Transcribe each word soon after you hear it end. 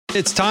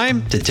It's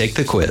time to take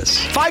the quiz.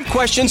 5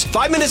 questions,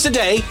 5 minutes a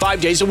day,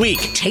 5 days a week.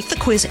 Take the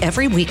quiz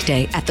every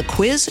weekday at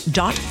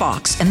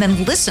thequiz.fox and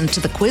then listen to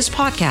the quiz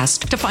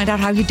podcast to find out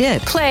how you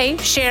did. Play,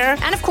 share,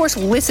 and of course,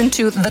 listen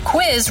to the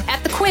quiz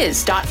at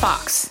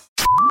thequiz.fox.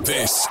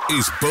 This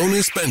is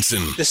Bonus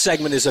Benson. This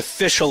segment is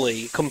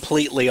officially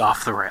completely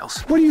off the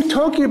rails. What are you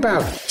talking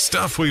about?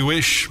 Stuff we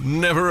wish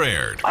never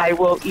aired. I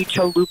will eat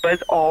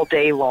chalupas all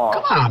day long.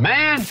 Come on,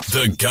 man.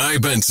 The Guy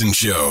Benson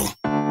Show.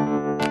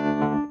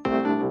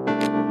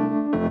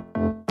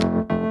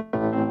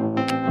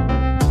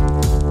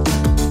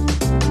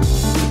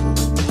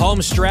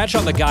 Home stretch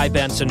on the Guy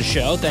Benson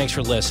Show. Thanks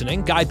for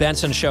listening.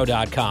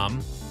 GuyBensonShow.com.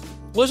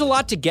 Well, there's a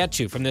lot to get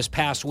to from this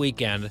past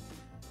weekend.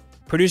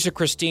 Producer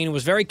Christine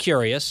was very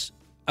curious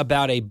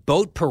about a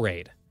boat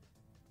parade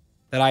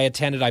that I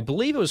attended. I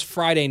believe it was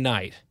Friday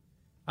night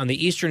on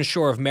the eastern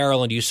shore of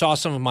Maryland. You saw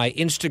some of my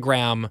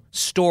Instagram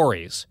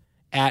stories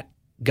at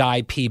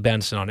Guy P.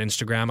 Benson on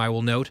Instagram, I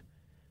will note.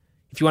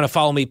 If you want to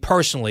follow me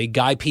personally,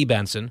 Guy P.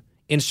 Benson,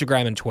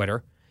 Instagram and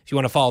Twitter. If you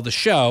want to follow the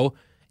show,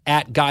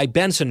 at Guy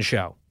Benson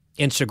Show,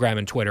 Instagram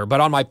and Twitter.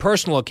 But on my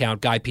personal account,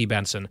 Guy P.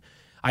 Benson,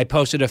 I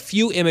posted a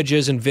few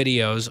images and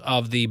videos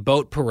of the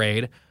boat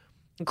parade,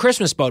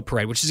 Christmas boat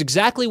parade, which is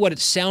exactly what it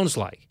sounds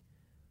like.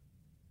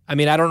 I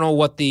mean, I don't know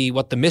what the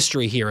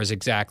mystery here is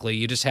exactly.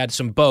 You just had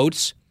some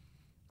boats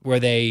where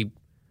they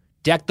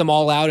decked them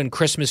all out in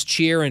Christmas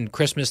cheer and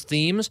Christmas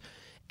themes,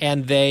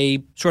 and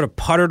they sort of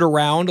puttered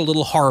around a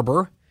little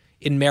harbor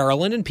in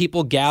Maryland, and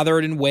people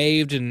gathered and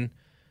waved and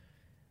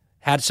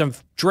had some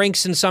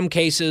drinks in some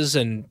cases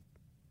and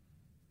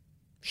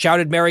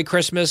shouted Merry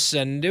Christmas,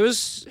 and it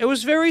was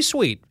very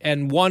sweet.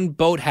 And one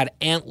boat had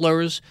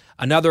antlers,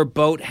 another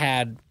boat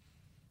had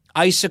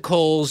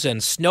icicles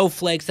and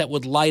snowflakes that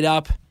would light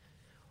up.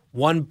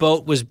 One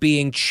boat was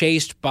being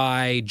chased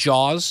by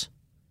Jaws,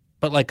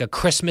 but like a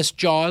Christmas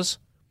Jaws.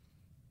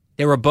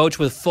 There were boats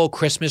with full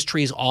Christmas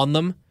trees on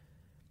them.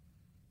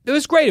 It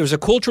was great. It was a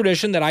cool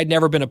tradition that I'd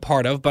never been a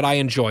part of, but I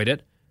enjoyed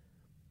it.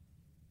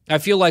 I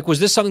feel like, was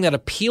this something that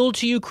appealed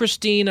to you,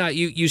 Christine?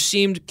 You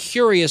seemed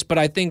curious, but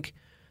I think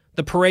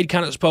the parade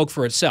kind of spoke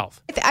for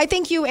itself. I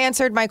think you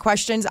answered my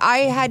questions. I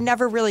had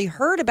never really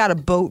heard about a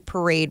boat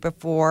parade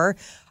before.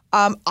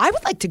 I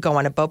would like to go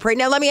on a boat parade.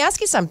 Now, let me ask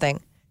you something.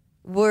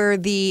 Was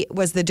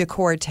the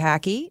decor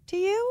tacky to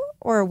you,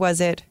 or was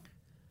it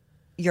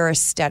your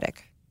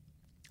aesthetic?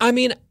 I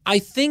mean, I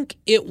think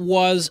it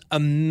was a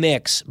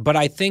mix, but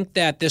I think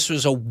that this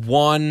was a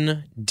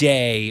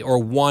one-day or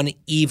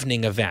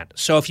one-evening event.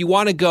 So if you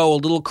want to go a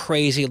little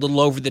crazy, a little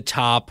over the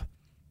top,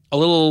 a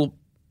little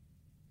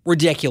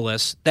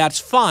ridiculous, that's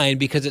fine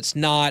because it's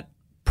not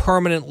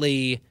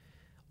permanently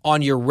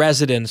on your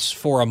residence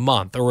for a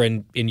month or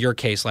in your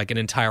case, like an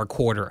entire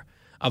quarter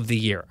of the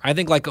year. I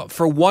think like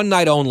for one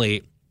night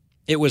only,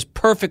 it was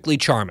perfectly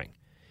charming.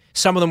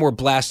 Some of them were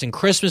blasting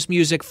Christmas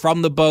music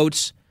from the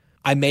boats.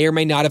 I may or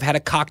may not have had a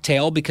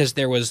cocktail because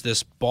there was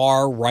this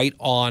bar right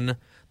on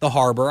the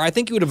harbor. I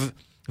think you would have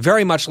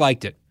very much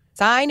liked it.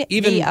 Sign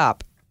me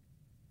up.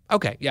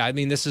 Okay, yeah, I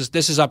mean, this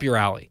is up your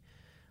alley.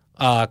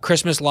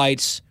 Christmas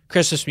lights,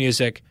 Christmas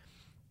music,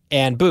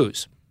 and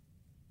booze.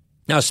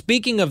 Now,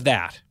 speaking of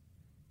that,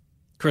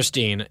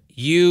 Christine,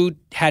 you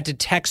had to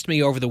text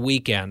me over the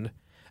weekend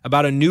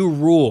about a new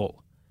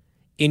rule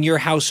in your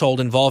household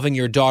involving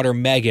your daughter,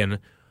 Megan.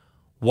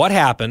 What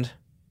happened?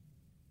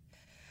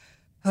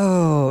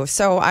 Oh,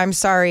 so I'm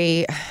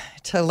sorry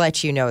to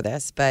let you know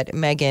this, but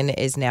Megan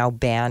is now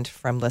banned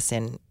from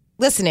listening.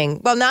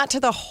 Well, not to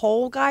the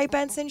whole Guy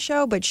Benson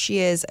Show, but she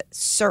is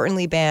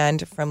certainly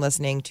banned from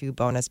listening to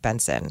Bonus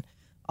Benson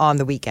on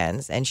the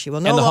weekends, and she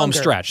will no longer... And the home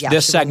stretch,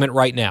 this segment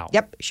right now.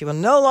 Yep, she will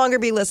no longer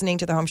be listening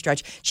to the home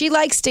stretch. She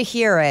likes to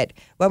hear it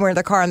when we're in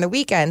the car on the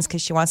weekends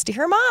because she wants to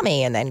hear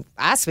Mommy, and then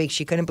last week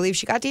she couldn't believe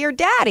she got to hear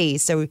Daddy,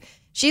 so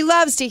she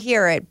loves to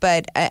hear it,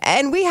 but...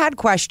 and we had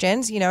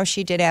questions. You know,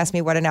 she did ask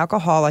me what an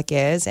alcoholic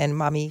is, and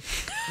Mommy,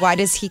 why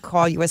does he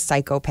call you a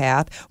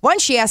psychopath?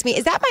 Once she asked me,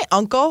 is that my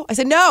uncle? I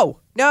said, no,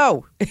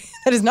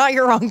 that is not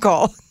your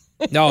uncle.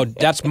 No,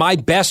 that's my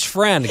best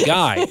friend,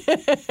 Guy.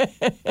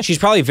 She's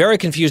probably very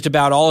confused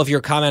about all of your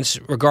comments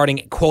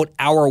regarding, quote,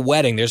 our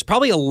wedding. There's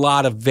probably a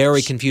lot of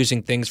very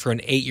confusing things for an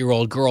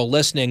 8-year-old girl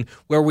listening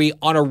where we,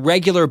 on a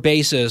regular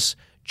basis,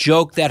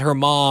 joke that her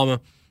mom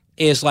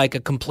is like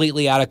a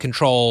completely out of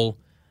control,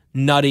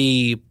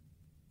 nutty,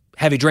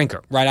 heavy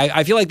drinker, right?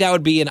 I feel like that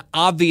would be an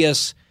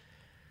obvious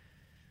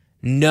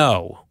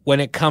no when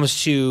it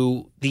comes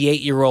to the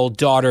 8-year-old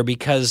daughter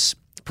because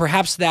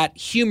perhaps that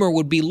humor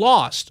would be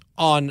lost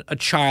on a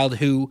child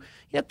who,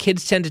 you know,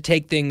 kids tend to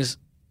take things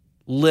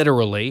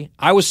literally.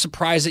 I was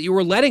surprised that you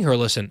were letting her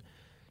listen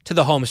to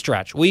the home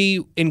stretch.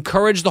 We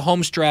encourage the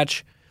home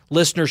stretch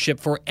listenership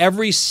for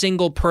every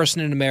single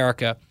person in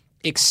America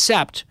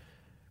except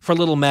for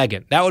little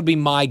Megan. That would be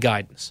my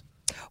guidance.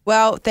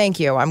 Well, thank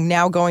you. I'm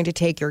now going to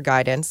take your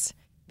guidance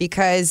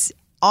because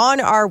on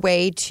our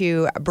way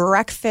to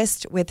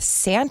breakfast with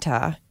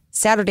Santa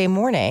Saturday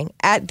morning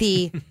at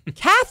the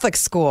Catholic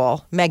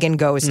school Megan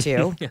goes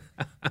to,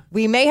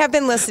 we may have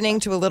been listening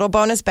to a little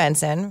Bonus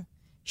Benson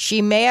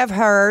she may have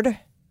heard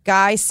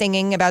Guy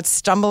singing about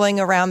stumbling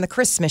around the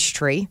Christmas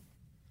tree.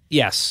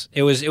 Yes,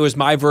 it was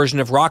my version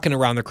of rocking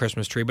around the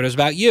Christmas tree, but it was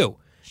about you.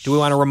 Do we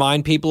want to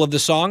remind people of the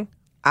song?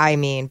 I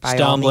mean, by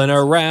Stumbling all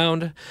means.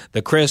 around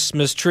the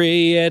Christmas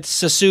tree,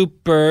 it's a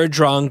super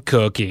drunk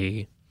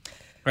cookie.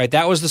 Right,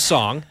 that was the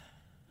song.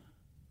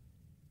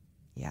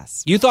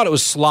 Yes. You thought it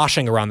was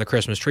sloshing around the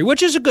Christmas tree,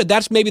 which is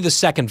that's maybe the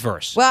second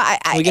verse. Well,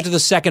 when we get to the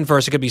second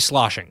verse, it could be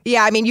sloshing.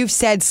 Yeah, I mean, you've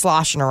said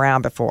sloshing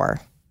around before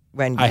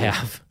when I you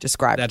have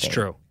described That's me.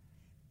 true.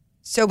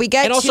 So we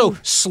get And also,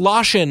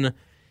 sloshin'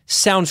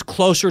 sounds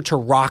closer to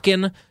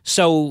rockin',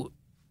 so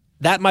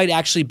that might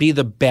actually be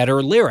the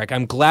better lyric.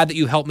 I'm glad that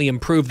you helped me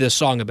improve this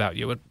song about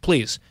you. But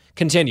please,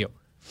 continue.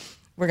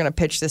 We're going to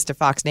pitch this to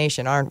Fox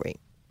Nation, aren't we?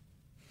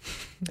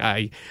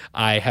 I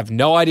have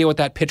no idea what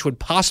that pitch would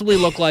possibly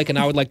look like, and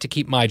I would like to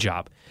keep my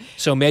job.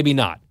 So maybe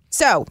not.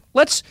 So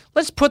Let's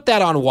put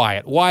that on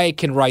Wyatt. Wyatt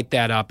can write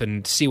that up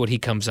and see what he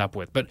comes up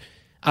with. But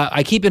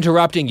I keep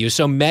interrupting you.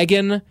 So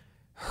Megan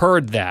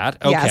heard that.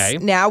 Okay.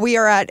 yes, now we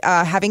are at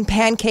having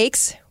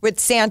pancakes with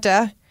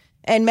Santa,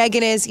 and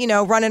Megan is,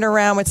 running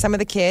around with some of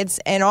the kids,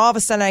 and all of a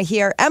sudden I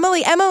hear,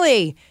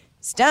 Emily,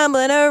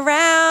 stumbling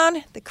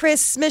around the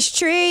Christmas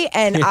tree,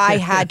 and I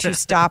had to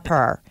stop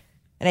her.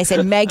 And I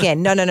said,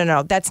 Megan,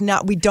 no, that's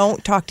not, we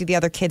don't talk to the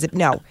other kids.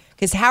 No,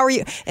 because how are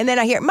you? And then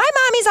I hear, my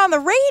mommy's on the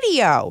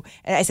radio.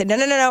 And I said, no,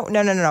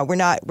 we're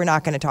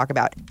not going to talk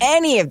about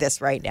any of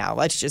this right now.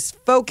 Let's just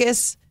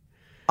focus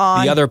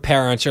on. The other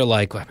parents are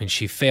like, I mean,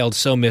 she failed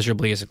so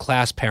miserably as a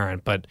class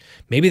parent, but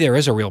maybe there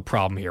is a real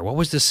problem here. What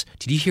was this?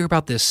 Did you hear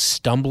about this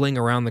stumbling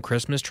around the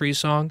Christmas tree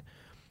song?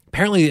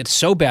 Apparently it's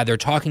so bad they're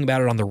talking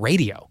about it on the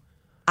radio.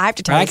 I have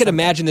to tell you I could something.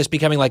 imagine this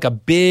becoming like a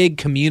big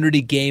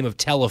community game of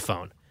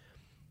telephone.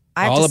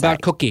 I have All to about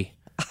say, Cookie.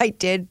 I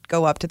did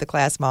go up to the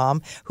class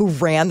mom who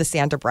ran the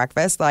Santa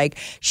breakfast. Like,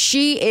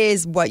 she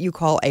is what you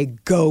call a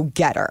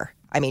go-getter.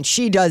 I mean,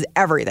 she does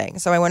everything.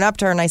 So I went up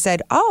to her and I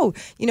said, oh,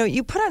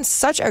 you put on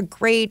such a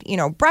great,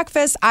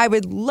 breakfast. I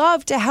would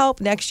love to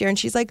help next year. And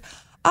she's like,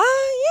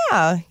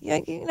 yeah,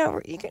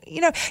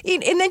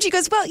 and then she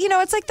goes, well,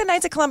 it's like the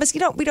Knights of Columbus.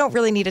 We don't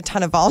really need a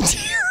ton of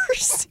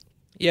volunteers.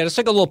 Yeah, just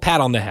like a little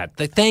pat on the head.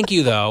 Thank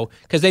you, though,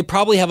 because they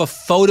probably have a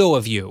photo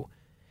of you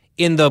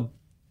in the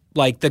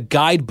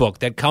guidebook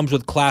that comes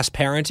with class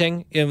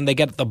parenting. When they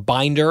get the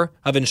binder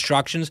of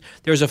instructions,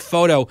 there's a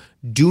photo.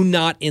 Do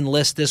not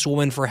enlist this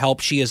woman for help.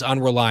 She is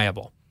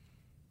unreliable.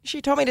 She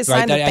told me to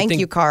sign the thank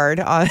you card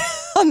on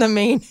the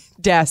main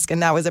desk,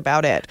 and that was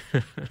about it.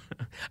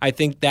 I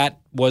think that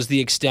was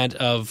the extent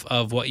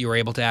of what you were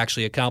able to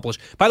actually accomplish.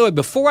 By the way,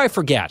 before I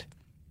forget,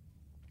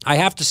 I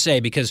have to say,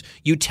 because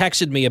you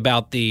texted me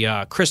about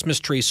the Christmas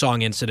tree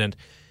song incident,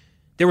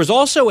 there was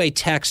also a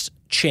text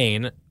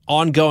chain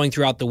ongoing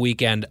throughout the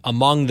weekend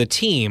among the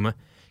team,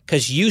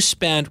 because you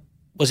spent,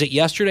 was it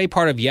yesterday,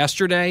 part of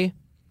yesterday,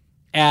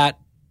 at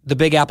the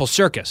Big Apple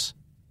Circus.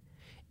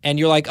 And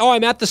you're like, oh,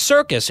 I'm at the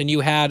circus. And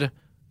you had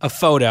a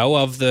photo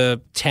of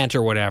the tent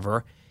or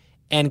whatever.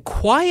 And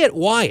Quiet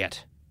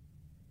Wyatt,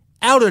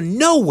 out of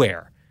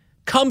nowhere,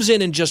 comes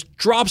in and just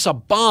drops a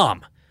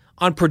bomb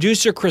on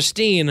producer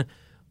Christine.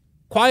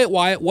 Quiet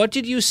Wyatt, what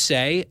did you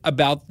say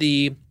about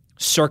the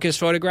circus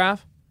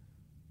photograph?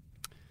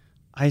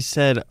 I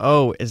said,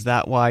 oh, is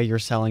that why you're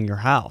selling your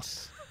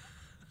house?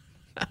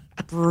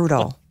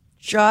 Brutal.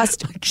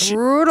 Just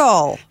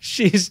brutal.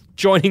 She's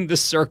joining the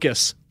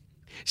circus.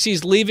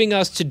 She's leaving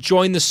us to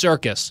join the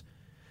circus.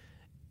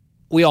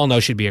 We all know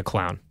she'd be a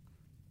clown.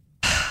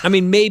 I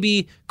mean,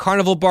 maybe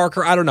Carnival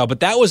Barker, I don't know,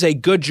 but that was a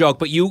good joke.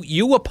 But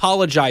you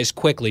apologized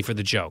quickly for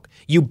the joke.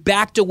 You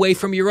backed away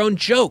from your own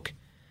joke.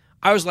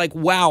 I was like,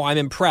 wow, I'm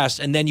impressed.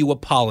 And then you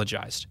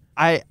apologized.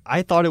 I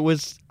thought it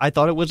was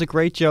a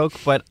great joke,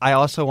 but I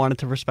also wanted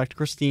to respect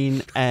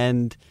Christine,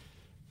 and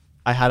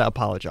I had to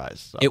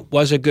apologize. So. It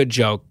was a good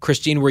joke.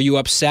 Christine, were you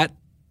upset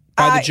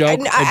by the joke?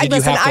 Or did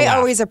you have to I laugh?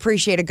 always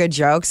appreciate a good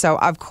joke, so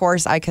of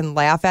course I can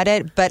laugh at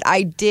it. But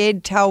I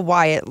did tell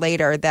Wyatt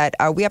later that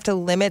we have to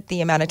limit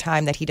the amount of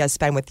time that he does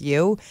spend with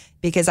you,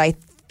 because I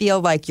feel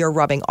like you're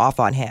rubbing off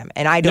on him,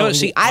 and I don't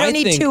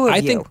need two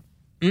of you.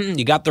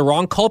 You got the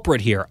wrong culprit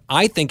here.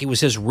 I think it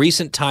was his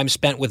recent time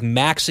spent with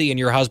Maxie and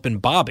your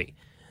husband, Bobby.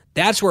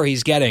 That's where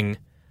he's getting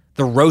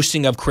the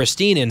roasting of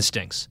Christine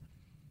instincts.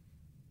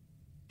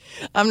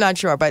 I'm not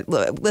sure, but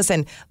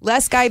listen,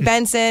 less Guy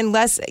Benson,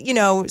 less,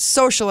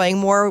 socialing,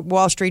 more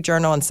Wall Street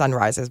Journal and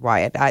Sunrises,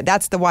 Wyatt.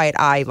 That's the Wyatt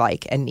I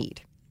like and need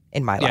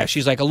in my life. Yeah,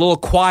 she's like, a little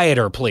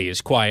quieter, please,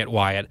 Quiet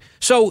Wyatt.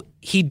 So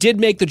he did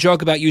make the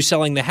joke about you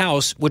selling the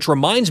house, which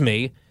reminds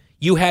me,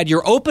 you had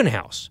your open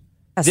house.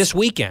 This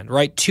weekend,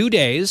 right? 2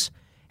 days.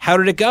 How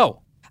did it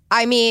go?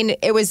 I mean,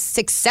 it was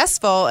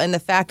successful in the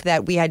fact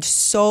that we had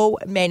so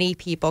many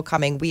people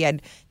coming. We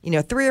had,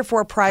 3 or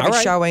 4 private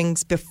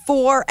showings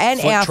before and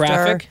Foot after.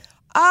 traffic?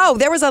 Oh,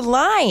 there was a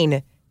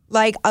line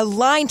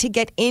to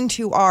get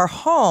into our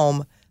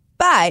home.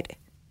 But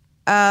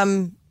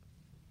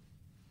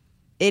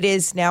it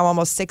is now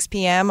almost 6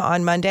 p.m.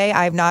 on Monday.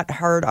 I have not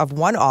heard of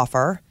one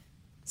offer.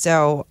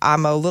 So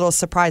I'm a little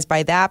surprised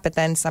by that. But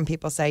then some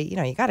people say,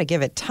 you got to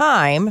give it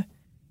time.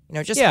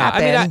 Just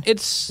happen. I mean,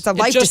 it's a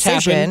life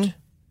decision. Happened.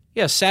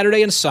 Yeah,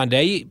 Saturday and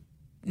Sunday.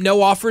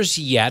 No offers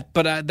yet,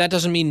 but that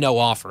doesn't mean no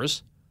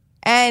offers.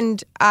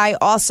 And I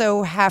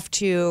also have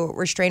to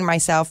restrain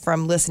myself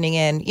from listening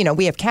in.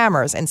 We have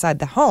cameras inside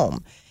the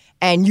home,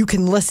 and you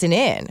can listen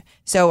in.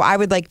 So I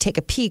would take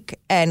a peek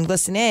and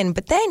listen in,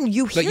 but then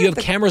you hear. But you have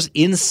cameras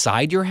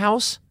inside your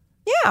house?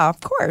 Yeah, of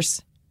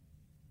course.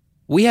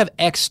 We have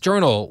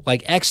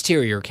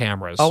exterior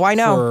cameras. Oh, I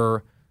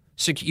know.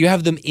 So you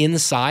have them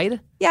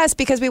inside? Yes,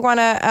 because we want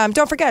to,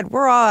 don't forget,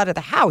 we're all out of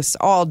the house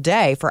all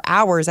day for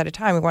hours at a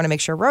time. We want to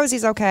make sure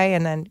Rosie's okay,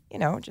 and then,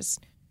 just...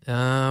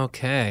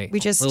 Okay.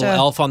 We just... Little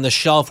elf on the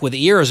shelf with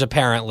ears,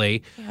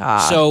 apparently.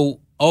 So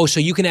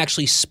you can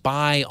actually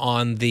spy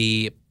on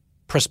the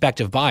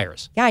prospective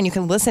buyers. Yeah, and you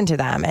can listen to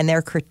them and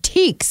their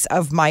critiques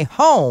of my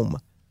home,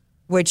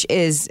 which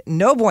is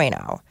no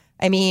bueno.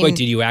 I mean... Wait,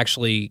 did you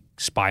actually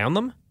spy on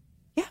them?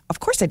 Yeah, of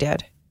course I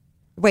did.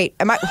 Wait,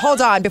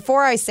 hold on.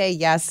 Before I say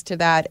yes to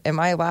that, am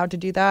I allowed to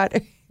do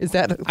that? Is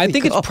that legal? I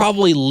think it's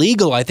probably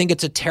legal. I think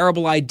it's a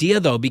terrible idea,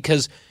 though,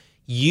 because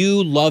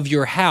you love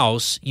your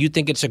house. You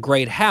think it's a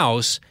great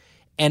house.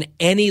 And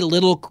any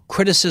little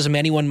criticism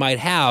anyone might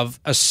have,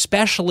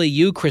 especially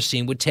you,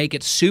 Christine, would take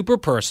it super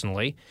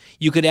personally.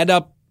 You could end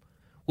up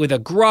with a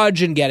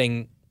grudge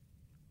and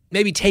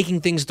maybe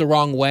taking things the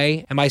wrong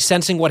way. Am I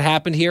sensing what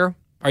happened here?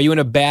 Are you in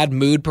a bad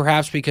mood,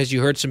 perhaps, because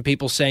you heard some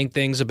people saying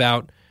things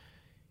about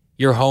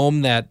your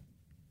home that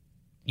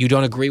you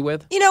don't agree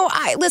with?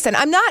 Listen,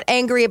 I'm not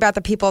angry about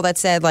the people that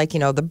said,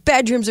 the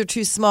bedrooms are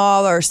too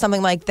small or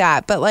something like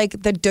that. But,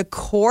 the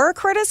decor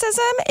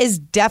criticism is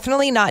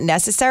definitely not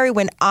necessary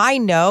when I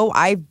know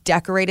I've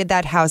decorated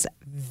that house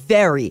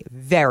very,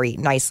 very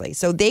nicely.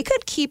 So they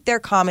could keep their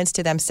comments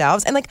to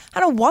themselves. And, I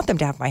don't want them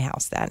to have my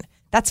house then.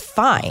 That's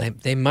fine. Well,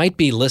 they might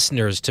be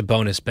listeners to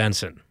Bonus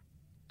Benson,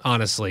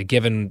 honestly,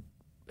 given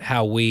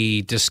how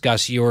we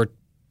discuss your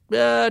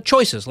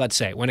choices, let's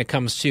say, when it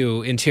comes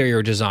to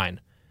interior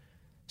design.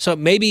 So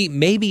maybe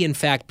in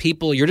fact,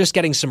 you're just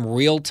getting some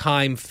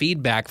real-time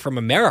feedback from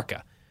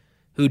America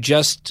who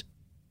just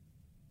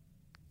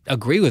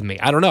agree with me.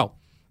 I don't know.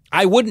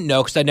 I wouldn't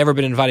know because I'd never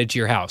been invited to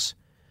your house.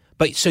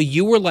 But so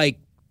you were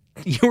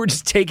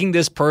just taking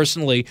this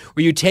personally.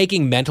 Were you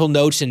taking mental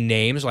notes and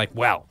names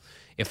well,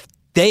 if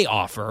they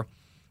offer,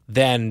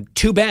 then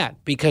too bad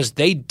because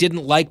they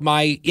didn't like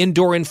my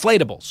indoor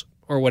inflatables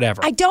or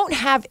whatever. I don't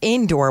have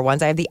indoor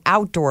ones. I have the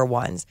outdoor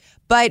ones.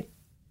 But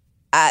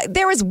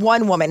there was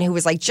one woman who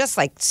was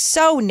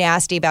so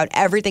nasty about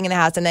everything in the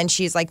house. And then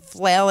she's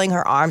flailing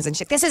her arms and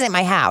she's like, this isn't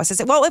my house. I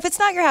said, well, if it's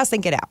not your house,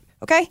 then get out.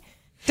 Okay?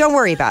 Don't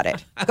worry about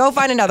it. Go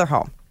find another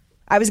home.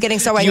 I was getting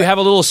so angry. Do you have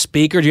a little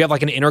speaker? Do you have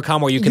an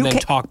intercom where you can then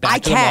talk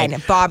back to them? I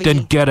can, Bobby.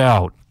 Then get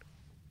out.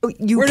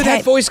 Where did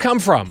that voice come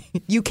from?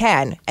 You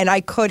can. And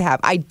I could have.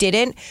 I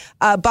didn't.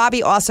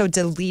 Bobby also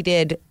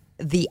deleted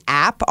the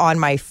app on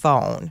my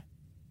phone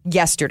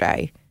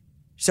yesterday.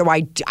 So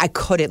I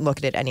couldn't look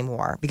at it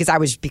anymore because I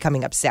was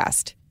becoming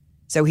obsessed.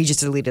 So he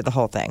just deleted the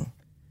whole thing.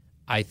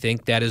 I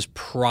think that is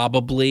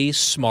probably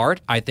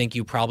smart. I think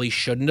you probably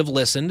shouldn't have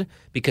listened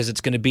because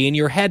it's going to be in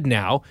your head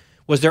now.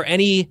 Was there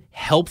any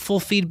helpful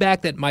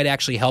feedback that might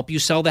actually help you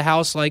sell the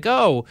house?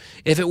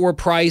 If it were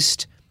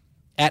priced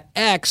at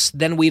X,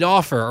 then we'd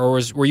offer.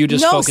 Or were you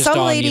just focused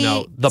on,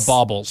 the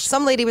baubles?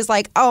 Some lady was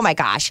like, oh my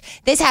gosh,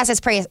 this house is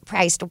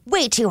priced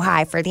way too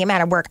high for the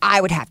amount of work I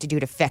would have to do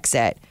to fix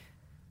it.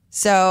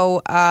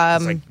 So,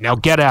 now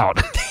get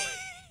out.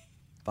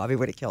 Bobby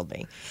would have killed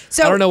me.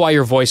 So I don't know why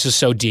your voice is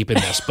so deep in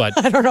this, but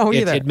I don't know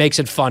either. It makes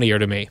it funnier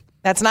to me.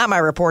 That's not my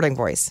reporting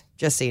voice,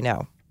 just so you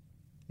know.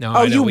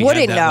 No, you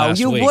wouldn't know.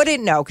 You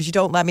wouldn't know because you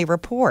don't let me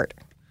report.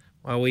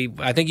 Well,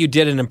 I think you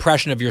did an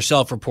impression of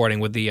yourself reporting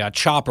with the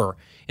chopper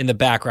in the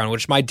background,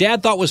 which my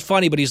dad thought was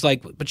funny, but he's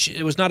like,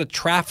 it was not a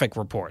traffic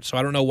report, so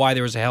I don't know why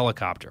there was a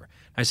helicopter.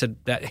 I said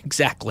that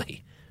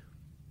exactly.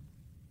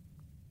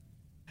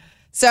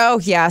 So,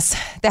 yes,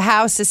 the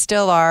house is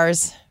still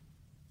ours.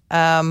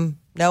 No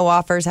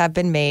offers have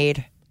been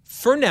made.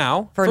 For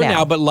now. But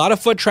a lot of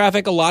foot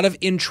traffic, a lot of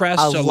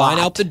interest. Line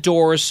out the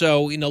door.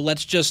 So,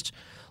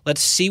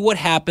 let's see what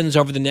happens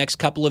over the next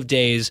couple of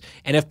days.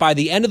 And if by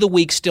the end of the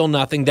week still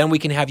nothing, then we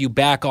can have you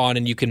back on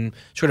and you can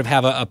sort of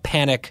have a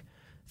panic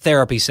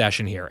therapy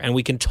session here. And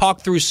we can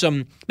talk through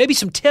maybe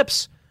some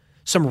tips,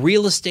 some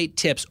real estate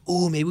tips.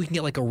 Ooh, maybe we can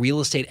get a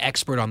real estate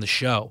expert on the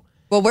show.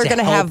 Well, we're going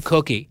to have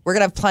Cookie. We're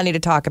going to have plenty to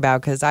talk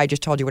about because I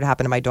just told you what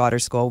happened to my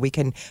daughter's school. We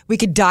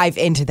could dive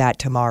into that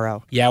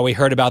tomorrow. Yeah, we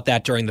heard about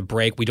that during the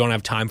break. We don't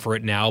have time for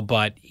it now,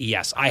 but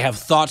yes, I have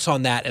thoughts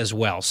on that as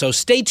well. So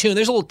stay tuned.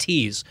 There's a little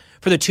tease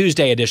for the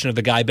Tuesday edition of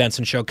the Guy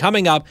Benson Show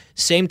coming up.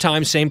 Same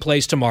time, same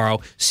place tomorrow.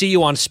 See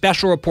you on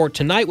Special Report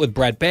tonight with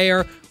Brett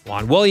Baer,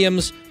 Juan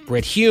Williams,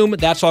 Britt Hume.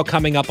 That's all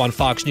coming up on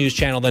Fox News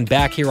Channel. Then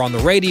back here on the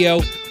radio.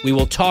 We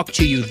will talk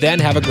to you then.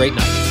 Have a great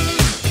night.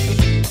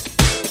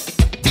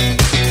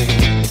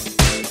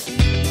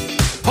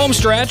 Home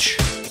stretch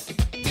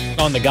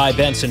on the Guy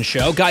Benson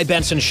Show,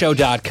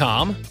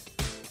 GuyBensonShow.com.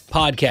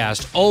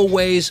 podcast,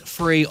 always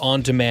free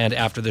on demand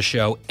after the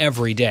show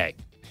every day.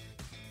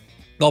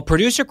 Well,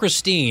 producer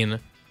Christine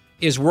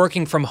is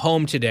working from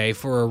home today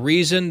for a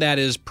reason that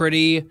is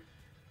pretty,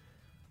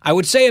 I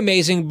would say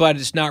amazing, but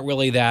it's not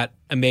really that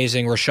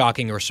amazing or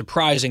shocking or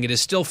surprising. It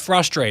is still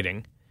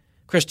frustrating.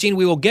 Christine,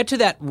 we will get to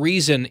that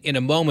reason in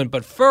a moment,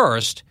 but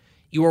first,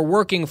 you are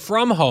working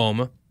from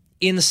home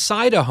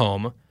inside a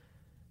home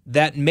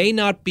that may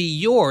not be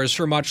yours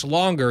for much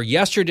longer.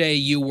 Yesterday,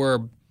 you were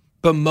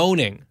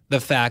bemoaning the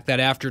fact that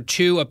after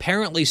 2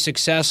 apparently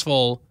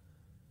successful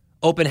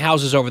open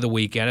houses over the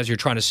weekend, as you're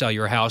trying to sell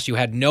your house, you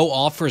had no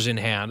offers in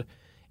hand.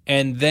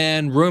 And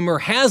then rumor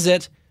has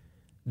it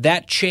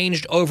that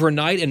changed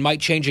overnight and might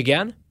change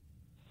again?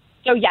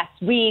 So, yes,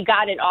 we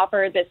got an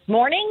offer this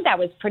morning that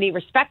was pretty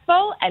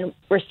respectful and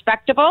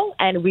respectable,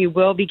 and we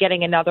will be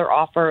getting another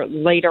offer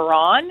later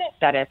on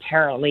that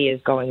apparently is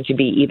going to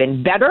be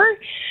even better.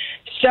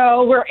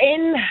 So we're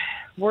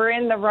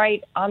on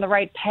the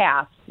right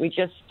path.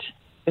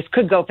 This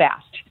could go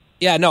fast.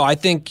 Yeah, no, I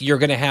think you're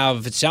going to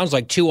have, it sounds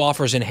like 2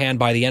 offers in hand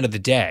by the end of the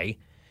day,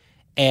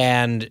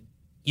 and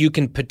you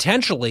can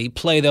potentially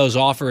play those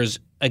offers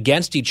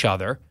against each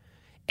other.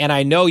 And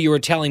I know you were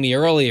telling me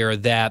earlier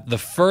that the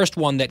first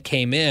one that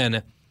came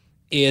in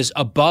is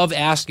above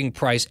asking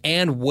price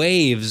and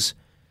waives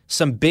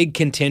some big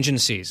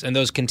contingencies. And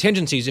those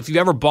contingencies, if you've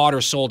ever bought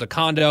or sold a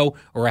condo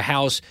or a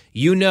house,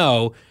 you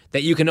know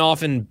that you can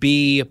often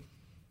be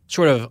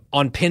sort of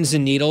on pins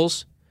and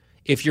needles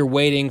if you're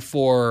waiting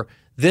for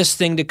this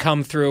thing to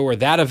come through or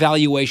that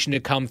evaluation to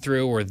come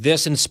through or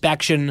this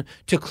inspection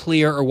to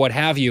clear or what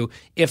have you.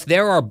 If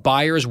there are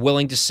buyers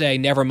willing to say,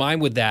 never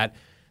mind with that,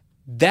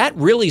 that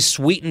really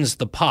sweetens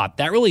the pot.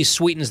 That really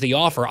sweetens the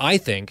offer, I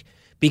think,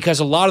 because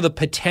a lot of the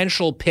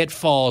potential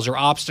pitfalls or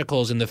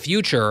obstacles in the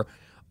future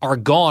are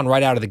gone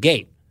right out of the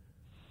gate.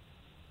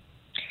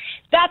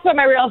 That's what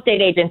my real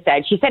estate agent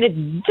said. She said it's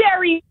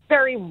very,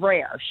 very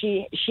rare.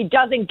 She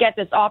doesn't get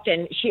this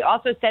often. She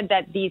also said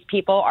that these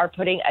people are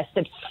putting a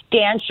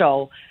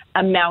substantial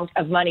amount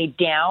of money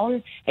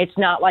down. It's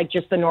not like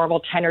just the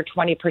normal 10 or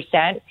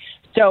 20%,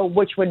 so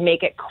which would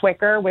make it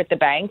quicker with the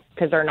bank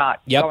because they're not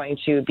going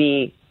to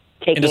be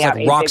taking and it's out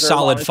like rock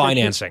solid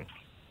financing.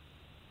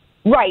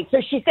 Right. So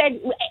she said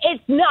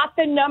it's not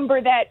the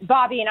number that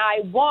Bobby and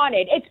I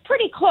wanted. It's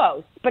pretty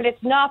close, but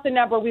it's not the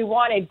number we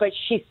wanted. But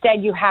she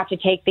said you have to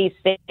take these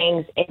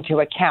things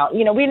into account.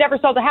 You know, we never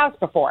sold a house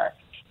before.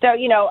 So,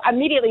 you know,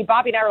 immediately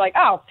Bobby and I were like,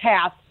 oh,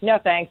 pass. No,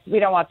 thanks. We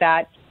don't want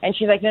that. And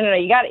she's like, no,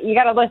 you got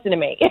to listen to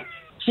me.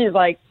 She's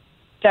like,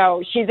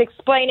 so she's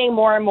explaining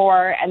more and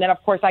more. And then,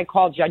 of course, I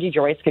called Judgy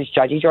Joyce because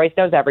Judgy Joyce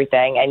knows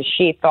everything. And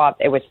she thought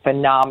it was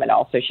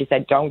phenomenal. So she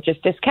said, don't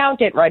just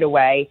discount it right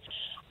away.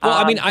 Well,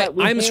 I mean,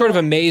 I'm sort of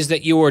amazed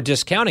that you were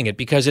discounting it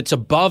because it's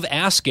above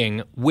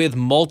asking with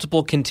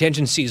multiple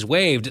contingencies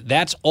waived.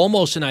 That's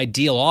almost an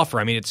ideal offer.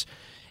 I mean,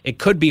 it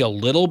could be a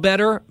little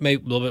better,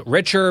 maybe a little bit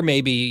richer,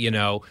 maybe, you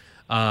know,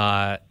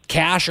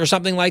 cash or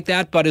something like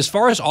that. But as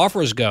far as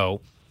offers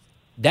go,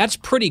 that's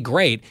pretty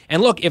great.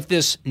 And look, if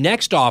this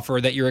next offer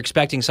that you're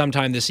expecting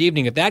sometime this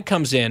evening, if that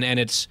comes in and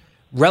it's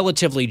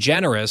relatively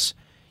generous,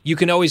 you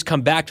can always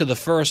come back to the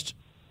first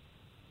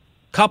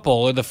couple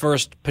or the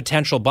first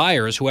potential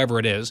buyers, whoever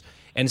it is,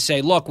 and say,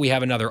 look, we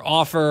have another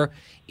offer.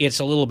 It's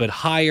a little bit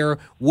higher.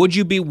 Would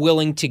you be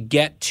willing to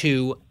get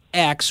to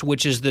X,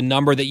 which is the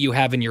number that you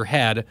have in your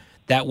head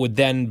that would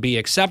then be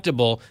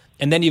acceptable?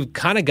 And then you've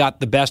kind of got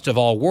the best of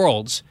all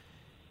worlds,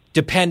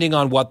 depending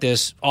on what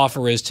this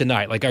offer is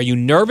tonight. Like, are you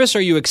nervous or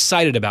are you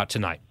excited about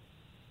tonight?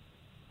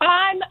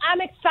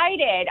 I'm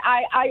excited.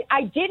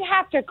 I did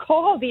have to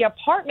call the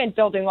apartment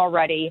building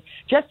already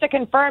just to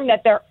confirm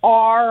that there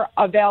are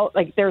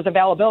there's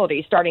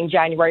availability starting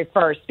January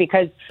 1st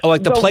because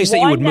like the place that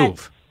you would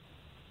move.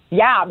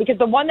 Yeah, because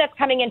the one that's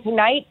coming in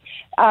tonight,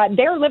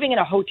 they're living in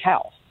a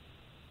hotel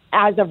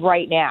as of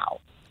right now.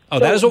 Oh,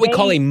 so that is what we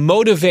call a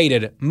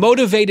motivated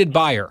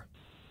buyer.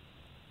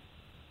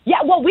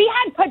 Yeah, well, we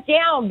had put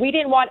down, we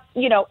didn't want,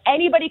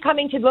 anybody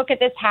coming to look at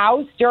this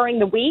house during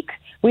the week.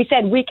 We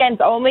said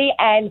weekends only,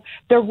 and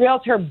the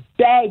realtor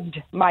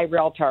begged my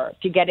realtor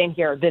to get in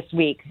here this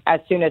week as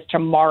soon as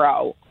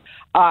tomorrow.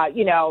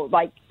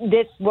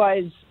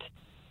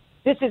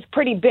 This is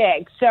pretty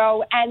big.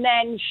 So, and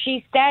then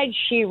she said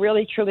she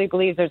really, truly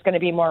believes there's going to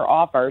be more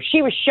offers.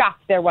 She was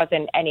shocked there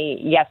wasn't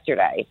any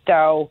yesterday.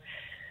 So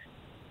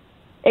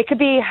it could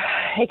be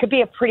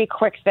a pretty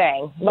quick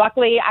thing.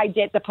 Luckily, I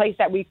did the place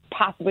that we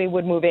possibly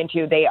would move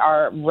into. They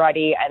are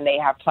ready and they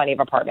have plenty of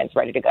apartments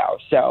ready to go.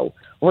 So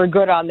we're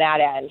good on that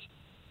end.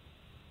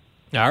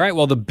 All right.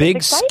 Well, the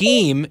big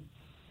scheme,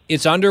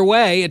 it's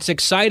underway. It's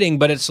exciting,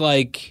 but it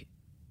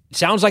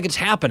sounds like it's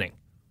happening.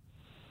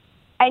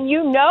 And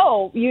you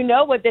know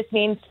what this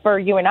means for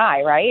you and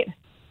I, right?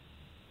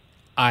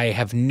 I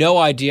have no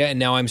idea, and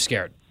now I'm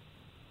scared.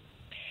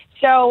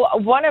 So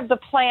one of the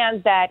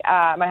plans that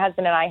my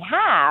husband and I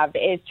have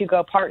is to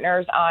go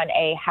partners on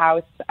a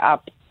house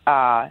up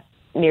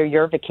near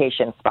your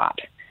vacation spot.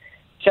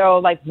 So,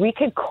 like, we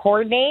could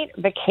coordinate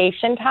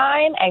vacation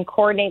time and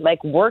coordinate,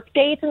 like, work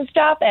dates and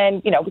stuff,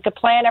 and, you know, we could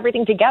plan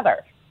everything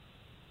together.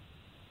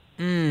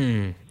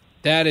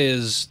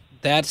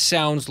 That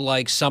sounds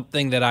like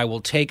something that I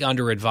will take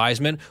under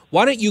advisement.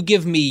 Why don't you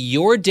give me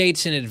your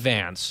dates in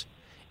advance,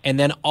 and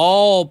then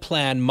I'll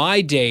plan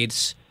my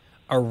dates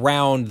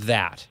around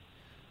that,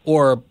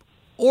 or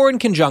in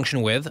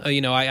conjunction with.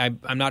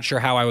 I'm not sure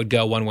how I would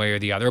go one way or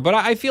the other, but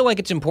I feel like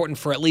it's important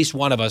for at least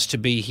one of us to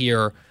be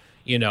here,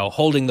 you know,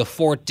 holding the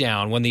fort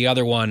down when the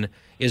other one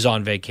is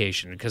on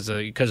vacation because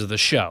of the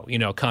show, you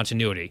know,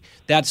 continuity.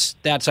 That's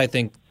I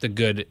think the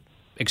good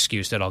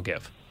excuse that I'll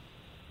give.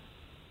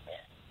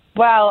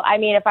 Well, I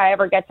mean, if I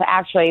ever get to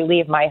actually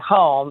leave my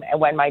home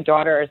and when my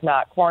daughter is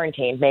not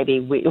quarantined,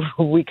 maybe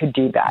we could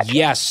do that.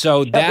 Yes,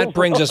 so that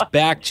brings us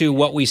back to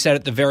what we said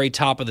at the very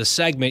top of the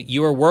segment.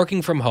 You are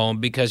working from home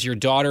because your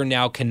daughter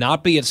now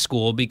cannot be at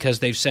school because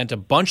they've sent a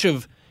bunch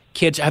of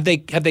kids. Have they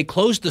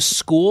closed the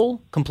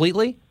school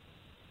completely?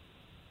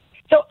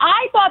 So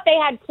I thought they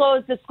had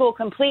closed the school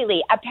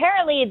completely.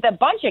 Apparently, the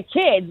bunch of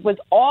kids was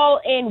all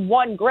in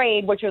one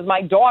grade, which was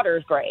my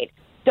daughter's grade.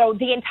 So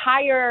the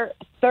entire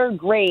third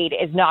grade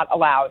is not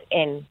allowed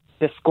in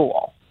the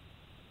school,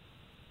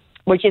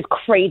 which is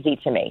crazy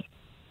to me.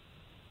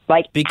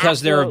 Like,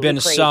 because there have been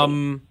crazy.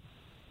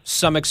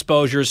 some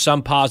exposures,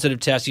 some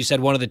positive tests. You said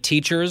one of the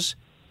teachers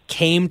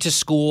came to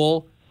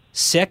school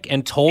sick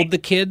and told the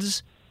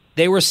kids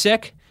they were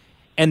sick,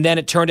 and then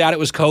it turned out it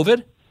was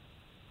COVID?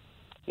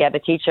 Yeah, the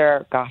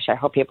teacher, gosh, I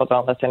hope people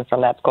don't listen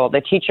from that school.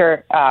 The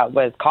teacher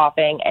was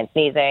coughing and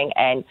sneezing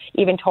and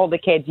even told the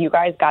kids, you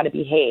guys got to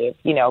behave,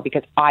 you know,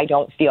 because I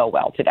don't feel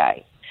well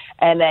today.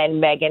 And then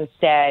Megan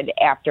said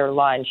after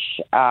lunch,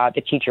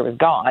 the teacher was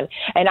gone.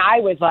 And I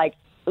was like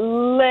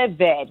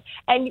livid.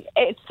 And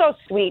it's so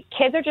sweet.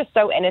 Kids are just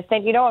so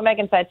innocent. You know what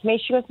Megan said to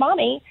me? She goes,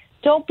 Mommy,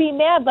 don't be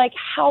mad. Like,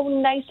 how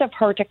nice of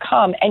her to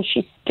come. And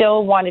she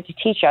still wanted to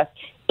teach us,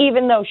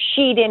 even though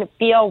she didn't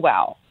feel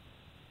well.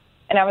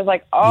 And I was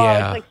like, It's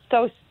like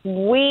so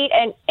sweet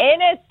and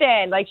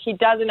innocent. Like, she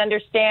doesn't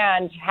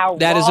understand how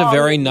that is a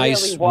very wrong it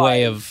nice really was.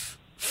 way of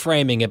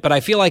framing it. But I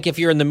feel like if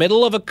you're in the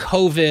middle of a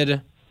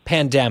COVID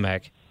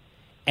pandemic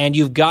and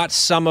you've got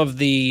some of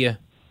the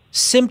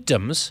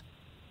symptoms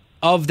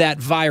of that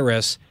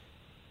virus,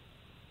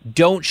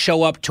 don't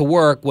show up to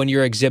work when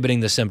you're exhibiting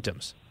the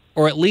symptoms.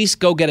 Or at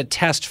least go get a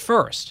test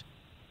first.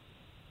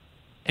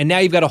 And now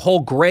you've got a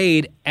whole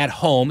grade at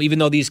home, even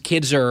though these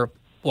kids are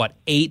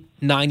 8,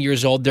 9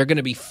 years old, they're going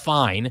to be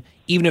fine,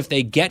 even if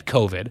they get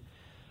COVID.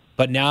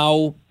 But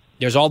now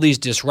there's all these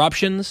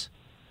disruptions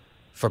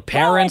for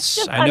parents.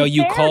 Well, it's just I know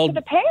you unfair called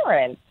to the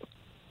parents.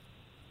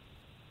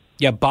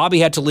 Yeah, Bobby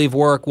had to leave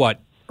work,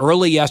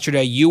 early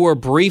yesterday. You were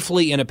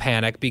briefly in a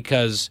panic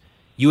because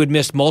you had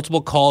missed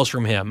multiple calls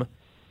from him.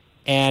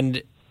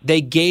 And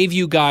they gave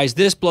you guys,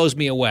 this blows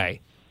me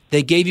away,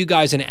 they gave you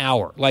guys an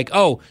hour. Like,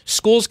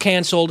 school's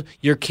canceled,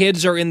 your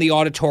kids are in the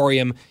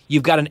auditorium,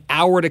 you've got an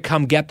hour to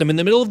come get them in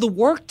the middle of the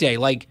workday.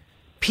 Like,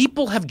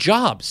 people have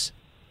jobs.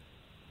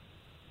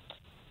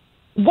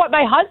 What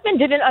my husband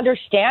didn't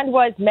understand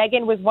was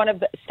Megan was one of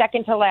the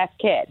second to last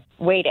kids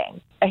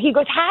waiting. He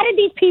goes, how did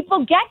these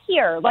people get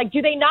here? Like,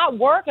 do they not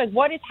work? Like,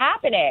 what is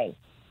happening?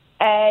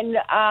 And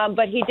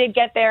but he did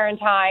get there in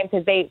time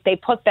because they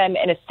put them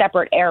in a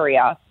separate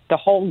area, the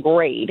whole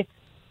grade,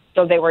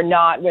 so they were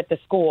not with the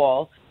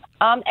school.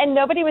 And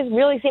nobody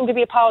seemed to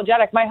be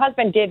apologetic. My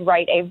husband did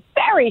write a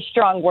very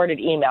strong worded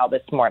email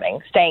this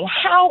morning saying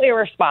how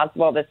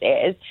irresponsible this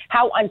is,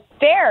 how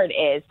unfair it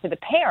is to the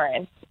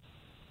parents.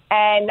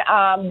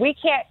 And we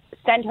can't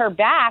send her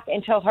back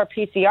until her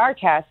PCR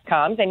test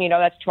comes. And,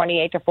 that's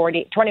 24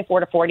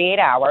 to 48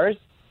 hours.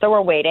 So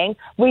we're waiting.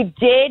 We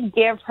did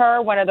give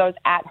her one of those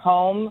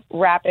at-home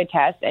rapid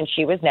tests, and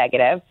she was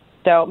negative.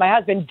 So my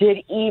husband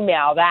did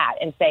email that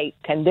and say,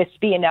 can this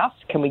be enough?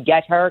 Can we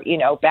get her,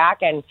 back?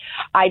 And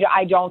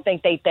I don't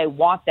think they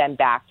want them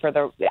back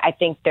I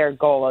think their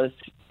goal is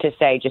to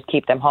say just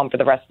keep them home for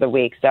the rest of the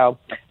week. So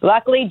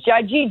luckily,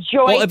 Judgy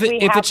Joyce, well, if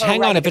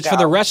it's for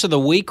the rest of the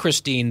week,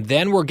 Christine,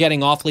 then we're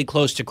getting awfully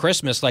close to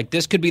Christmas. Like,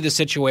 this could be the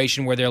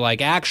situation where they're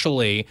like,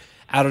 actually,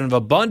 out of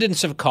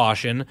abundance of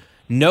caution,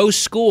 no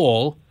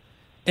school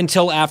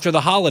until after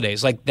the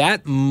holidays. Like,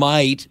 that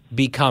might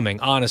be coming,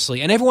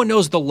 honestly. And everyone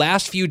knows the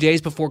last few days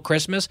before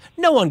Christmas,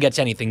 no one gets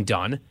anything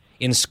done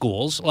in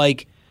schools.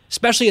 Like,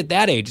 especially at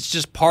that age, it's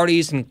just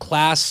parties and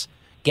class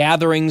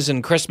gatherings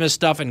and Christmas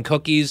stuff and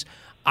cookies.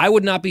 I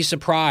would not be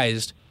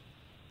surprised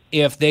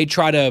if they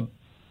try to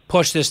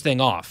push this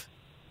thing off.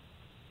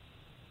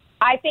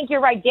 I think you're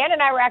right. Dan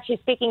and I were actually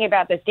speaking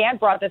about this. Dan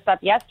brought this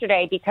up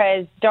yesterday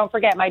because, don't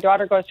forget, my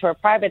daughter goes to a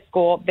private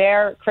school.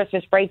 Their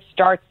Christmas break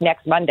starts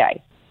next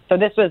Monday. So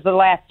this was the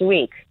last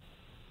week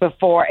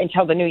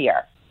until the new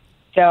year.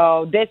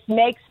 So this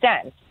makes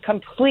sense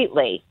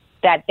completely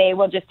that they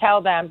will just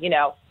tell them,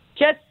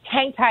 just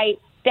hang tight,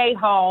 stay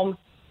home.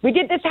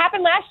 This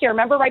happened last year,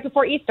 remember, right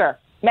before Easter.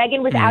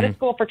 Megan was out of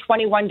school for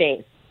 21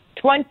 days.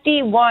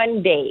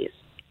 21 days.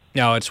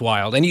 No, it's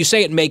wild. And you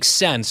say it makes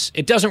sense.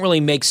 It doesn't really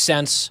make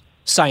sense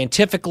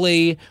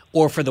scientifically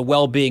or for the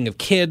well-being of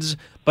kids,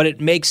 but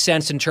it makes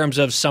sense in terms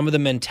of some of the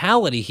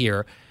mentality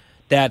here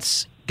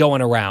that's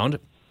going around.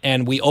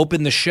 And we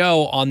opened the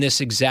show on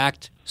this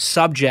exact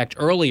subject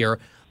earlier.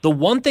 The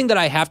one thing that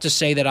I have to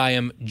say that I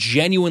am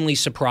genuinely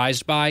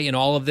surprised by in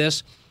all of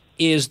this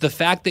is the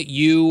fact that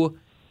you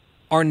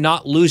are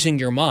not losing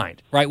your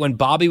mind, right? When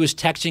Bobby was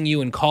texting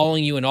you and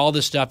calling you and all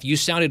this stuff, you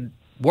sounded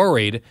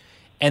worried.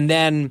 And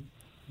then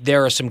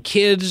there are some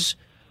kids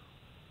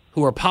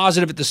who are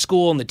positive at the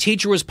school, and the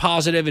teacher was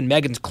positive in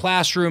Megan's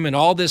classroom and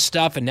all this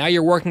stuff, and now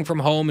you're working from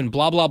home and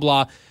blah, blah,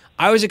 blah.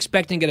 I was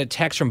expecting to get a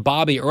text from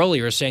Bobby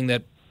earlier saying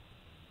that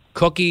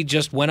Cookie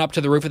just went up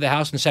to the roof of the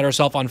house and set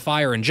herself on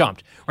fire and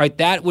jumped, right?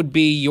 That would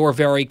be your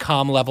very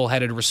calm,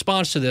 level-headed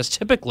response to this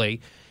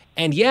typically.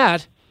 And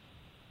yet,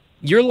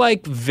 you're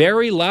like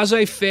very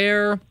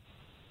laissez-faire,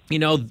 you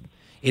know,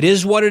 it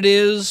is what it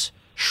is,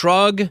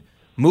 shrug,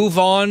 move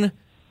on.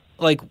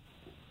 Like,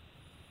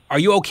 are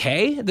you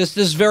okay? This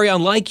is very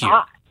unlike you.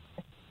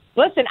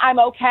 Listen, I'm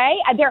okay.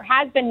 There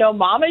has been no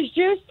mama's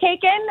juice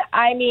taken.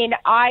 I mean,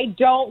 I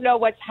don't know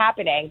what's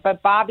happening,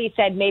 but Bobby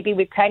said maybe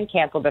we can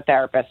cancel the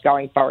therapist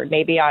going forward.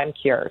 Maybe I'm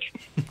cured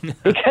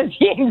because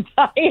the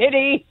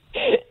anxiety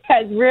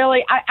has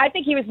really, I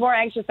think he was more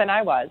anxious than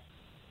I was.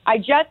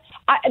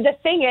 The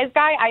thing is,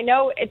 Guy, I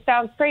know it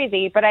sounds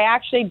crazy, but I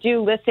actually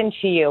do listen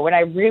to you, and I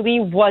really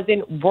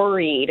wasn't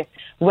worried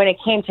when it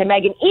came to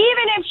Megan.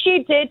 Even if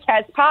she did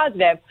test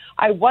positive,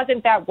 I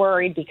wasn't that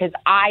worried because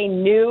I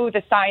knew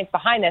the science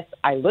behind this.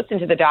 I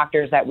listened to the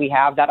doctors that we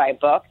have that I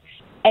booked,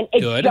 and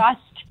it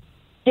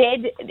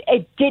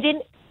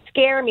didn't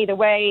scare me the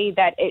way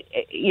that it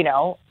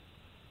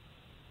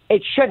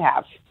should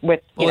have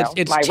with,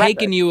 it's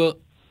taken you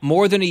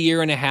more than a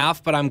year and a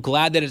half, but I'm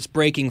glad that it's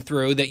breaking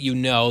through, that you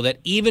know that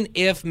even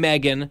if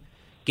Megan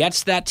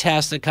gets that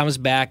test that comes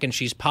back and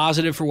she's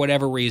positive for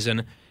whatever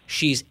reason,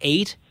 she's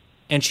 8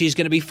 and she's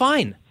going to be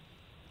fine.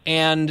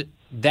 And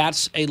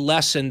that's a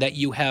lesson that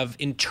you have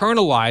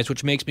internalized,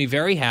 which makes me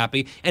very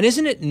happy. And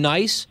isn't it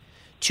nice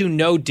to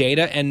know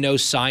data and know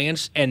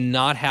science and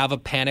not have a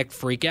panic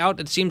freak out?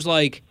 It seems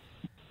like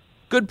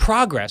good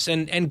progress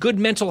and good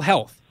mental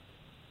health.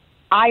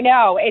 I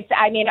know. At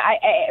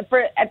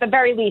the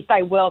very least,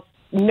 I will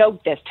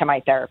note this to my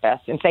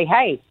therapist and say,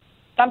 hey,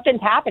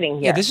 something's happening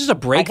here. Yeah, this is a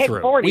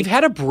breakthrough. We've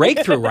had a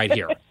breakthrough right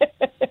here.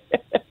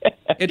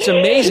 It's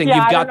amazing.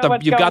 Yeah, you've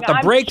got the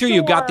breakthrough. Sure.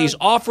 You've got these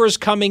offers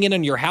coming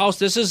in your house.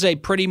 This is a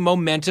pretty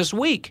momentous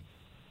week.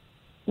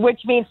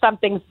 Which means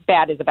something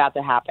bad is about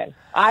to happen.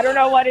 I don't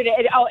know what it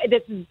is. Oh,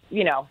 this is,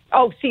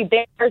 see,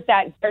 there's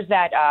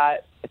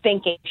that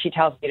thinking she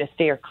tells me to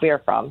steer clear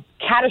from.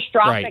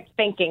 Catastrophic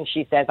thinking,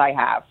 she says I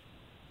have.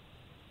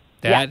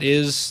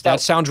 That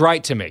sounds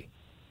right to me.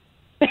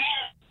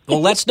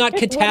 Well, let's not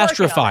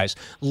catastrophize.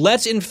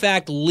 Let's, in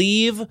fact,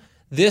 leave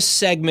this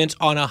segment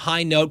on a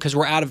high note because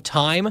we're out of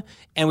time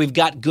and we've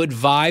got good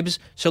vibes.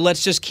 So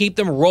let's just keep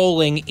them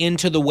rolling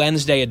into the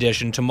Wednesday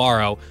edition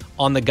tomorrow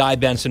on The Guy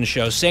Benson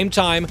Show. Same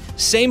time,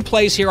 same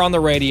place here on the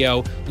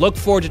radio. Look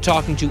forward to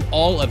talking to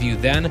all of you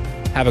then.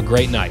 Have a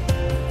great night.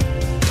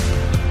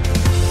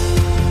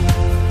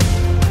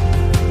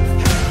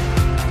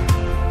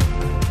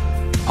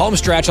 Home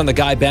stretch on The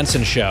Guy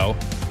Benson Show.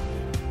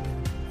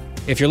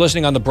 If you're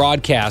listening on the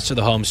broadcast of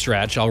the home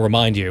stretch, I'll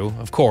remind you,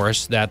 of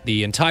course, that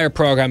the entire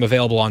program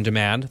available on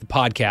demand, the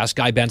podcast,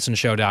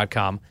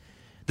 GuyBensonShow.com.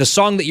 The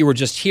song that you were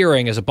just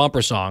hearing as a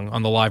bumper song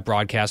on the live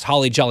broadcast,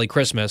 Holly Jolly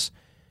Christmas.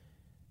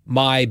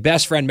 My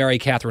best friend, Mary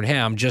Catherine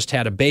Ham, just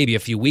had a baby a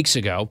few weeks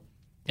ago,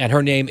 and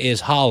her name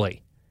is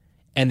Holly.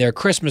 And their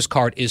Christmas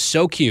card is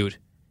so cute.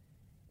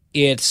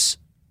 It's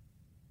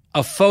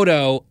a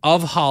photo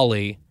of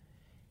Holly,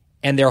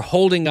 and they're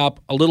holding up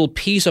a little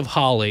piece of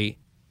Holly,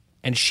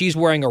 and she's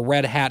wearing a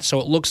red hat, so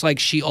it looks like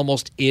she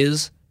almost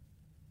is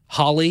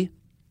Holly.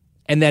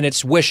 And then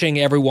it's wishing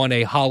everyone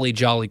a holly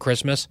jolly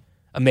Christmas.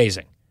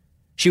 Amazing.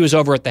 She was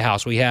over at the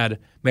house. We had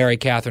Mary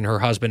Catherine, her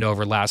husband,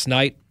 over last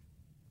night.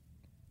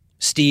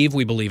 Steve,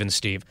 we believe in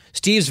Steve.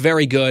 Steve's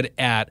very good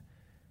at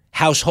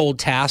household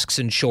tasks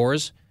and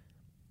chores,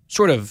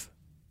 sort of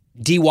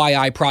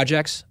DIY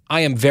projects.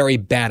 I am very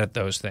bad at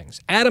those things.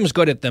 Adam's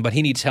good at them, but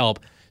he needs help.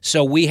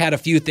 So we had a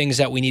few things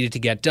that we needed to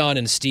get done,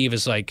 and Steve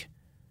is like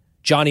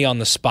Johnny on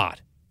the spot.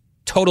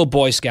 Total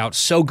Boy Scout,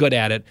 so good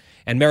at it.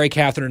 And Mary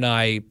Catherine and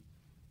I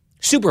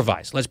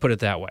supervised, let's put it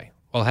that way,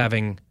 while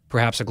having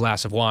perhaps a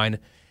glass of wine.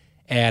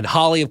 And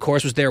Holly, of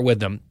course, was there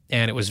with them,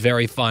 and it was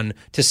very fun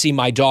to see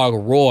my dog,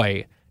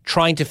 Roy,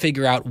 trying to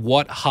figure out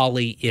what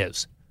Holly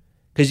is.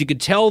 Because you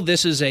could tell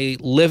this is a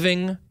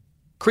living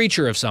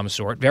creature of some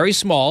sort, very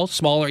small,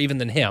 smaller even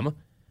than him,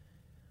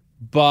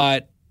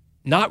 but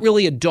not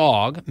really a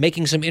dog,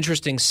 making some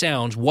interesting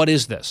sounds. What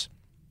is this?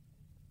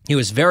 He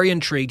was very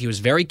intrigued. He was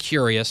very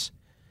curious.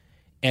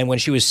 And when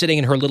she was sitting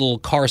in her little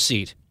car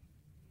seat,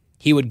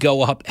 he would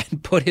go up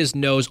and put his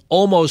nose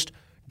almost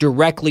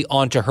directly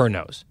onto her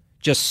nose,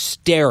 just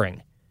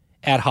staring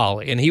at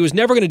Holly. And he was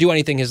never going to do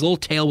anything. His little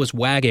tail was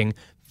wagging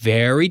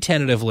very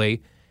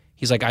tentatively.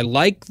 He's like, I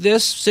like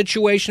this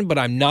situation, but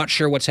I'm not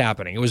sure what's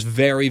happening. It was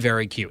very,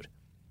 very cute.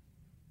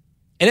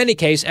 In any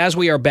case, as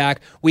we are back,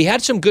 we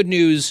had some good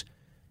news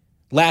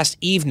last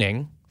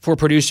evening for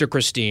producer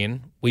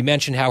Christine. We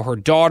mentioned how her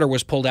daughter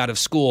was pulled out of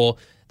school.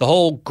 The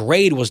whole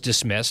grade was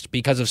dismissed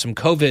because of some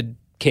COVID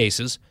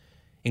cases,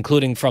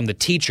 including from the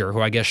teacher, who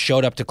I guess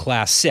showed up to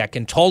class sick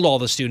and told all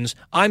the students,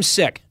 I'm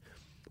sick,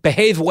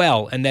 behave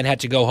well, and then had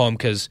to go home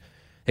because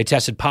they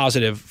tested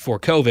positive for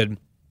COVID.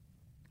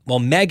 Well,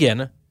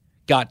 Megan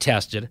got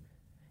tested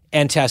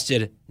and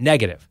tested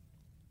negative.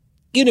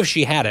 Even if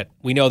she had it,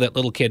 we know that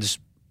little kids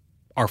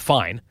are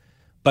fine,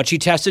 but she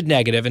tested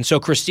negative. And so,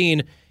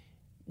 Christine,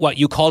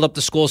 you called up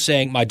the school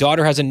saying, my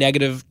daughter has a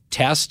negative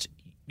test.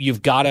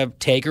 You've got to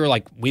take her.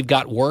 Like, we've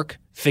got work.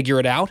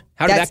 Figure it out.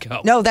 How did that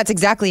go? No, that's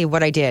exactly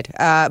what I did.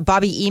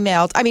 Bobby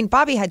emailed. I mean,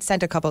 Bobby had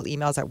sent a couple of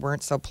emails that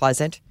weren't so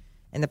pleasant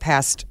in the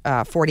past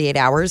 48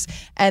 hours.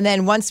 And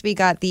then once we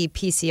got the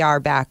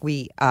PCR back,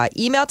 we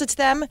emailed it to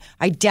them.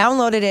 I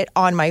downloaded it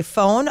on my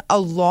phone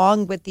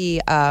along with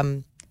the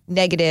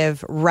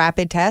negative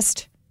rapid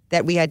test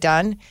that we had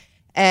done.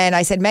 And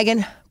I said,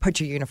 Megan, put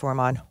your uniform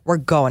on. We're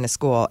going to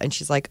school. And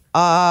she's like,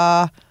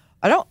 I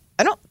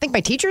don't think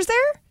my teacher's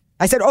there.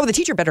 I said, oh, the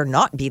teacher better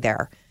not be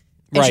there.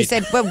 And she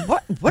said, well,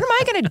 what am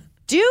I going to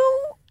do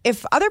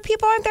if other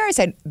people aren't there? I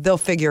said, they'll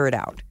figure it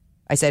out.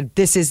 I said,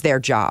 this is their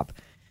job.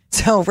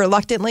 So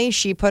reluctantly,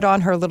 she put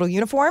on her little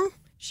uniform.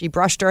 She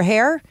brushed her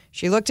hair.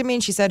 She looked at me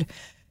and she said,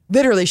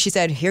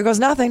 here goes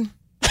nothing.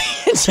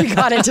 And she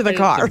got into the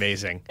car. It's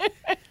amazing.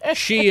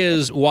 She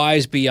is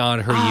wise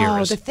beyond her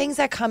years. The things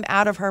that come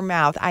out of her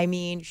mouth. I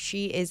mean,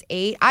 she is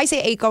 8. I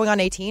say 8 going on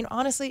 18.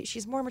 Honestly,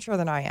 she's more mature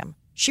than I am.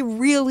 She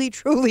really,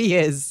 truly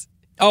is.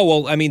 Oh,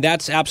 well, I mean,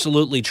 that's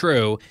absolutely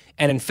true.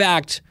 And in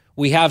fact,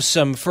 we have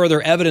some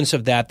further evidence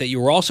of that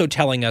you were also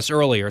telling us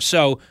earlier.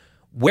 So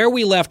where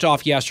we left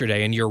off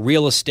yesterday in your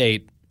real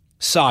estate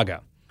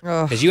saga,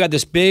 because you had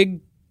this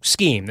big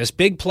scheme, this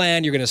big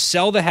plan. You're going to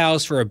sell the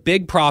house for a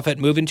big profit,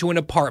 move into an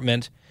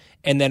apartment,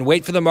 and then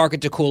wait for the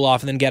market to cool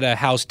off and then get a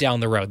house down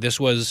the road. This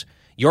was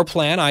your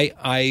plan.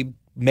 I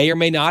may or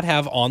may not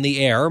have on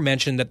the air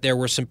mentioned that there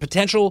were some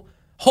potential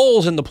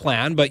holes in the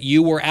plan, but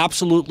you were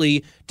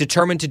absolutely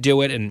determined to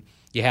do it. And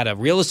you had a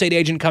real estate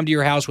agent come to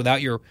your house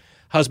without your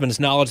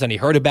husband's knowledge. Then he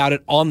heard about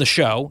it on the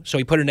show, so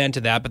he put an end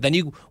to that. But then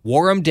you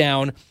wore him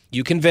down.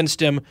 You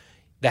convinced him.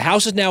 The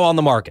house is now on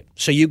the market.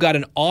 So you got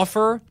an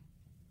offer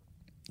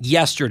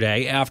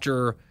yesterday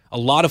after a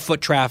lot of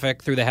foot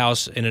traffic through the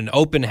house in an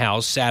open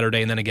house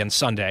Saturday and then again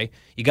Sunday.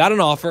 You got an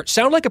offer.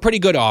 Sounded like a pretty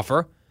good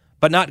offer,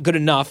 but not good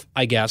enough,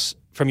 I guess,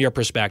 from your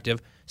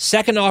perspective.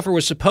 Second offer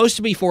was supposed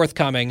to be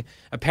forthcoming.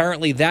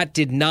 Apparently that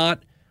did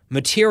not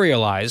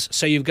materialize.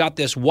 So you've got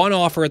this one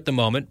offer at the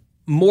moment.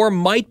 More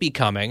might be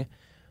coming,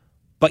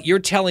 but you're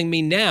telling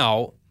me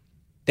now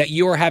that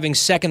you're having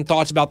second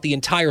thoughts about the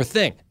entire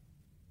thing.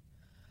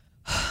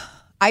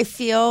 I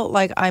feel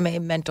like I'm a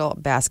mental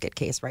basket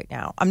case right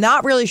now. I'm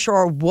not really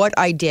sure what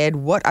I did,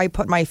 what I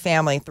put my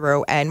family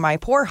through, and my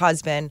poor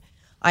husband,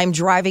 I'm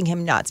driving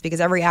him nuts because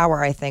every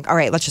hour I think, all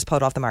right, let's just pull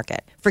it off the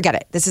market. Forget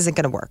it. This isn't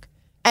going to work.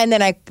 And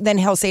then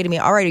he'll say to me,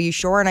 all right, are you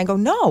sure? And I go,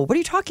 no, what are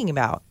you talking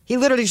about? He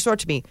literally just wrote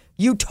to me,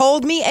 you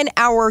told me an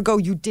hour ago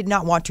you did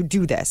not want to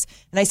do this.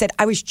 And I said,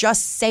 I was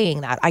just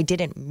saying that. I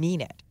didn't mean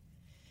it.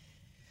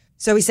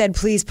 So he said,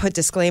 please put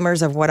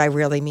disclaimers of what I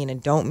really mean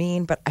and don't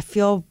mean. But I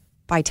feel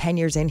by 10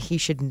 years in, he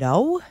should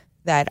know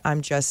that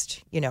I'm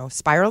just,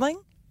 spiraling.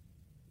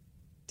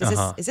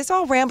 Is this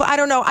all ramble? I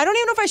don't know. I don't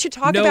even know if I should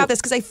talk about this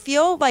because I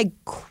feel like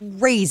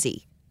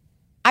crazy.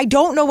 I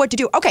don't know what to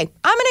do. Okay,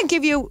 I'm going to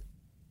give you,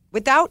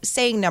 without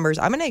saying numbers,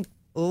 I'm going to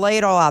lay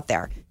it all out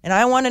there. And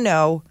I want to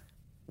know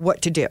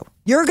what to do.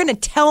 You're going to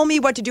tell me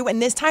what to do.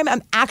 And this time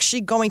I'm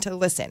actually going to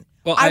listen.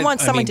 Well, I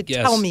want someone to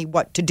tell me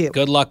what to do.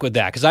 Good luck with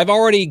that. Because I've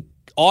already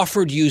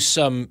offered you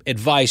some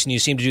advice and you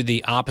seem to do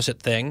the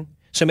opposite thing.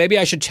 So maybe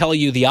I should tell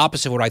you the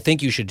opposite of what I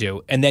think you should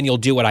do, and then you'll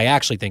do what I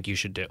actually think you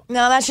should do.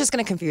 No, that's just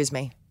going to confuse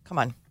me. Come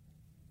on.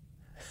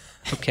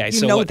 Okay,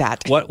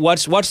 that.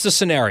 What's the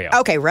scenario?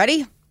 Okay,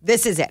 ready?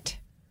 This is it.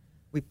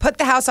 We put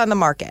the house on the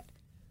market.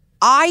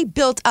 I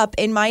built up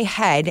in my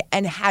head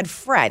and had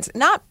friends,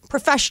 not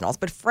professionals,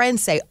 but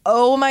friends say,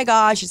 oh my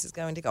gosh, this is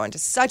going to go into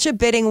such a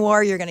bidding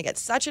war. You're going to get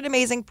such an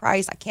amazing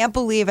price. I can't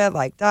believe it.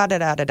 Like,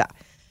 da-da-da-da-da.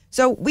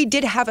 So we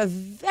did have a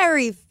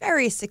very,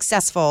 very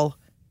successful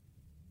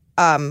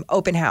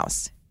open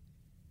house.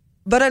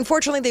 But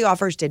unfortunately, the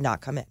offers did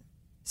not come in.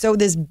 So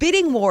this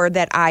bidding war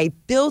that I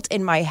built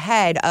in my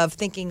head of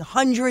thinking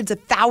hundreds of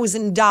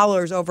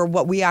 $1,000s over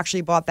what we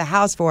actually bought the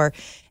house for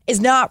is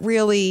not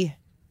really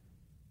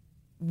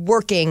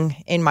working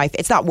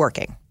it's not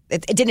working.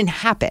 It didn't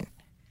happen.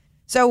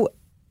 So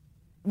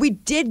we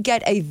did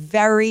get a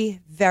very,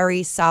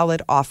 very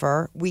solid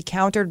offer. We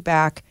countered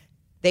back.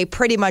 They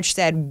pretty much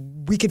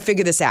said, we could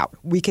figure this out.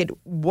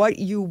 What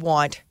you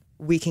want,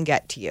 we can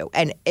get to you.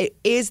 And it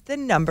is the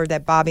number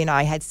that Bobby and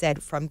I had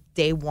said from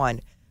day one.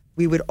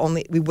 We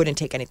wouldn't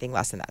take anything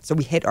less than that. So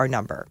we hit our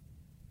number,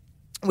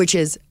 which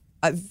is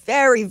a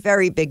very,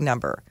 very big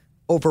number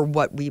over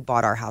what we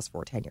bought our house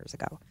for 10 years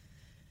ago.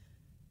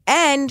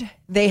 And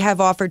they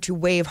have offered to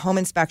waive home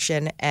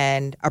inspection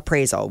and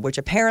appraisal, which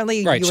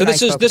apparently right. You So and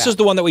this I is spoke this about. is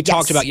the one that we Yes.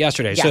 talked about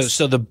yesterday. Yes.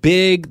 So the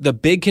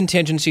big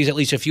contingencies, at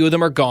least a few of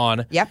them are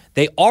gone. Yep.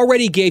 They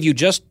already gave you,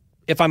 just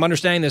if I'm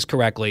understanding this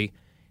correctly,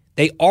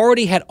 they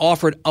already had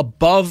offered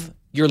above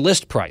your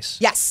list price.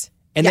 Yes.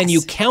 And Yes. then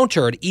you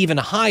countered even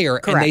higher,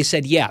 and they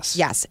said yes.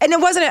 Yes. And it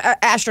wasn't an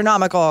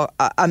astronomical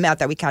amount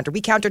that we countered.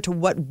 We countered to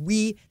what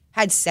we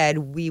had said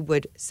we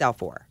would sell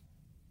for.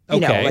 You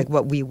know, Okay. like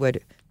what we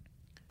would.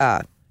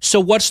 So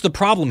what's the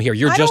problem here?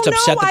 You're I just don't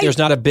upset know. that there's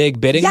not a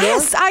big bidding war?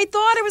 Yes, I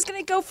thought I was going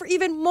to go for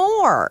even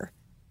more.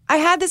 I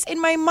had this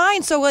in my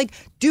mind. So, like,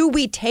 do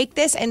we take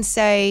this and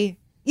say,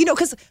 you know,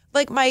 because,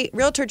 like, my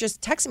realtor just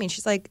texted me and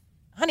she's like,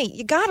 honey,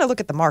 you got to look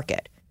at the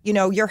market. You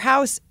know, your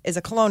house is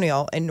a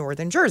colonial in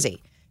northern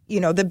Jersey. You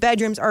know, the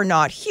bedrooms are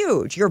not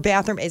huge. Your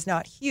bathroom is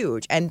not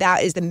huge. And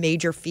that is the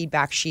major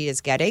feedback she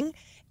is getting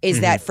is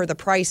that for the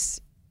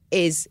price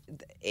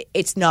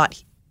it's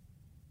not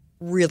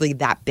really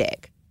that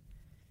big.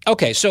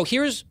 Okay, so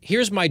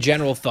here's my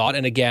general thought.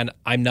 And again,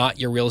 I'm not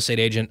your real estate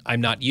agent. I'm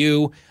not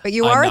you. But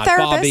you I'm are a not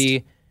therapist.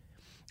 Bobby.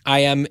 I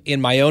am, in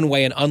my own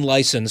way, an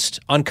unlicensed,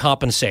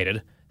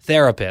 uncompensated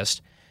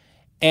therapist.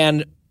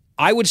 And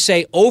I would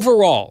say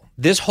overall,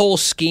 this whole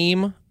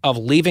scheme of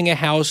leaving a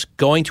house,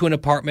 going to an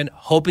apartment,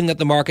 hoping that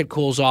the market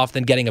cools off,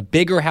 then getting a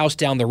bigger house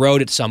down the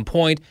road at some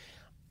point,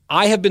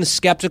 I have been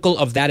skeptical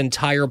of that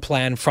entire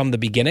plan from the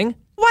beginning.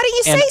 Why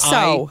didn't you say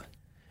so?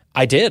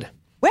 I did.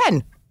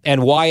 When?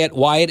 And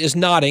Wyatt is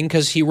nodding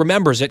because he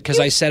remembers it because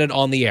I said it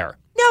on the air.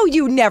 No,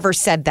 you never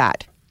said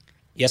that.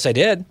 Yes, I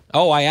did.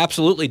 Oh, I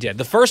absolutely did.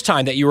 The first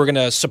time that you were going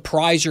to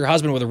surprise your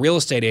husband with a real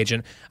estate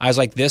agent, I was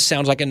like, this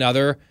sounds like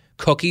another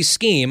cookie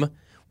scheme.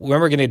 We're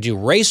going to do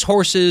race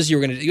horses.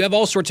 You have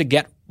all sorts of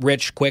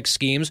get-rich-quick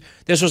schemes.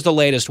 This was the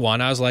latest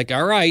one. I was like,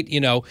 all right, you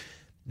know.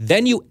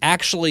 Then you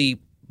actually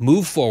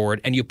move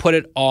forward and you put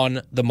it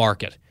on the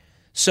market.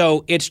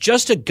 So it's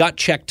just a gut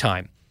check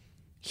time.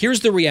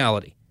 Here's the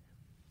reality.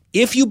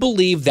 If you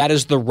believe that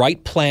is the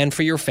right plan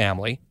for your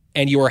family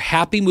and you are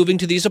happy moving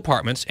to these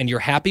apartments and you're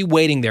happy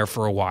waiting there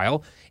for a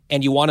while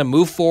and you want to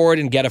move forward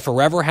and get a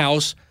forever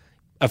house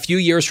a few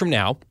years from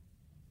now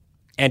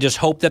and just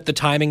hope that the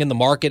timing and the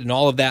market and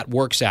all of that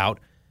works out,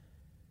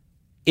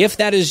 if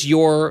that is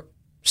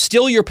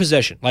still your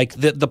position, like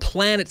the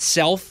plan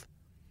itself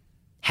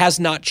has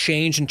not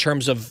changed in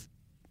terms of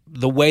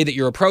the way that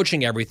you're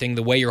approaching everything,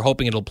 the way you're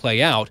hoping it'll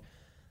play out,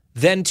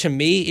 then to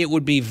me it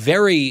would be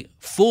very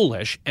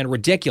foolish and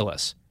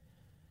ridiculous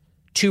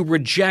to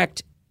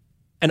reject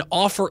an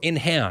offer in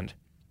hand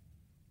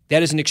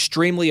that is an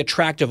extremely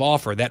attractive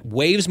offer that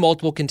waives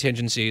multiple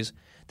contingencies,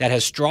 that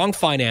has strong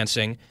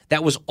financing,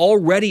 that was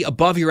already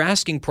above your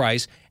asking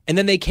price, and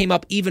then they came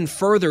up even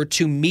further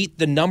to meet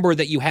the number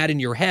that you had in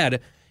your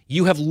head.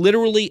 You have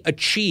literally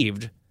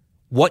achieved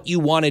what you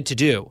wanted to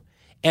do.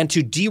 And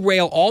to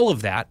derail all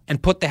of that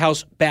and put the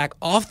house back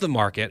off the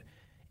market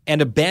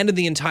and abandon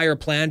the entire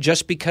plan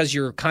just because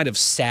you're kind of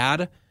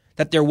sad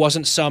that there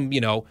wasn't some,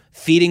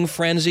 feeding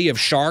frenzy of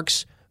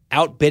sharks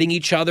outbidding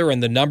each other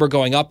and the number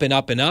going up and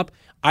up and up,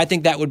 I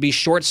think that would be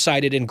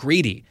short-sighted and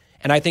greedy.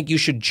 And I think you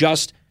should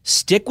just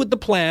stick with the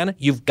plan.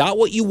 You've got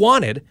what you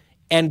wanted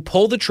and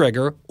pull the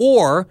trigger.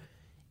 Or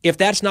if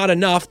that's not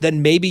enough,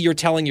 then maybe you're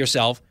telling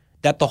yourself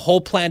that the whole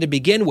plan to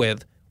begin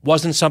with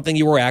wasn't something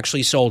you were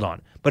actually sold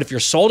on. But if you're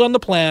sold on the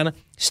plan,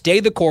 stay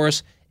the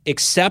course,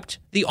 accept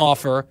the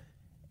offer,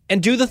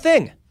 and do the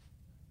thing.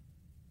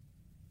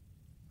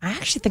 I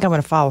actually think I'm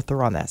going to follow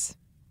through on this.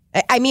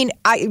 I mean,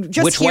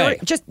 Which way?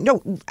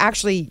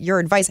 Actually, your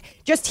advice.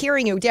 Just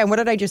hearing you, Dan. What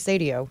did I just say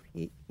to you?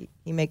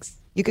 He makes.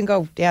 You can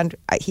go, Dan.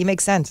 He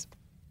makes sense.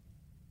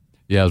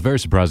 Yeah, it was very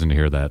surprising to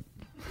hear that.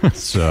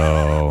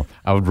 So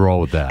I would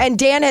roll with that. And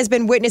Dan has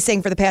been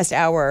witnessing for the past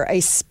hour a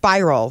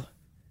spiral.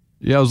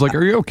 Yeah, I was like,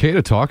 "Are you okay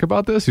to talk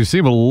about this? You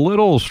seem a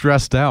little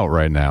stressed out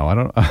right now."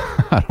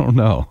 I don't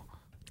know.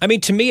 I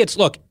mean, to me, it's,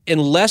 look,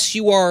 unless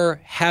you are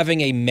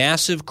having a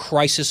massive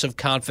crisis of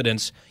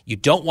confidence, you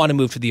don't want to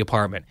move to the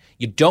apartment.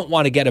 You don't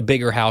want to get a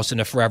bigger house and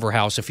a forever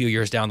house a few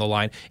years down the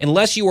line.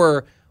 Unless you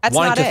are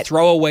wanting to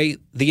throw away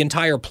the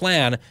entire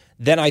plan,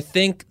 then I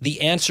think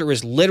the answer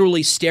is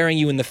literally staring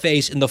you in the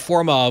face in the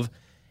form of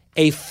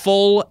a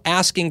full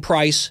asking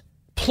price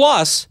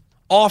plus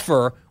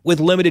offer with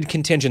limited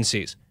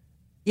contingencies.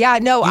 Yeah,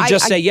 no, You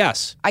just say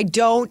yes. I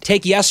don't.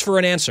 Take yes for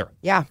an answer.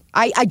 Yeah,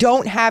 I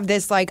don't have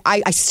this, like,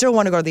 I still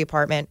want to go to the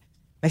apartment.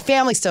 My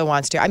family still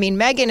wants to. I mean,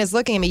 Megan is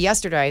looking at me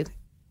yesterday.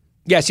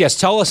 Yes.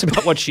 Tell us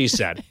about what she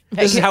said.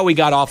 This is how we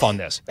got off on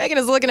this. Megan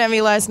is looking at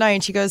me last night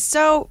and she goes,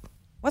 so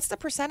what's the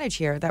percentage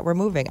here that we're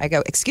moving? I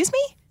go, excuse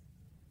me?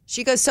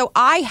 She goes, so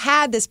I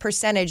had this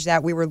percentage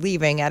that we were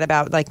leaving at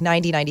about like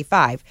 90,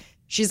 95.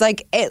 She's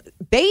like,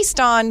 based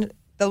on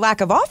the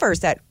lack of offers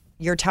that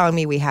you're telling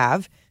me we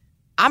have,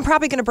 I'm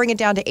probably going to bring it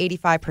down to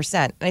 85%.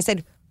 And I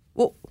said,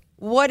 well,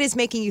 what is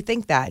making you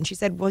think that? And she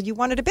said, well, you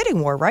wanted a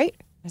bidding war, right?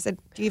 I said,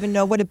 do you even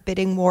know what a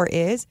bidding war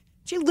is?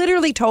 She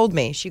literally told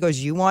me. She goes,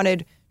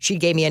 she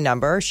gave me a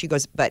number. She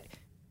goes, but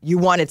you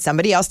wanted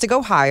somebody else to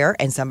go higher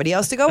and somebody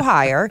else to go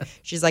higher.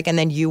 She's like, and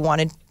then you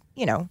wanted,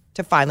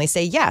 to finally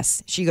say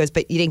yes. She goes,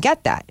 but you didn't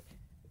get that.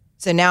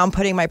 So now I'm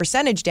putting my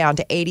percentage down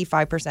to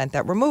 85%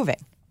 that we're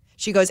moving.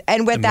 She goes,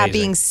 and with that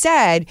being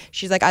said,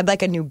 she's like, I'd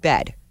like a new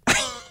bed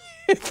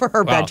for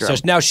her bedroom.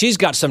 So now she's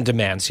got some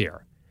demands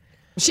here.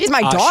 She's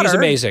my daughter. She's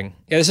amazing.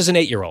 Yeah, this is an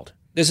 8-year-old.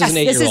 This is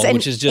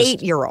which is just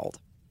 8-year-old.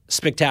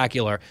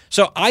 Spectacular.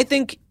 So I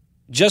think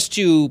just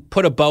to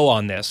put a bow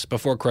on this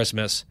before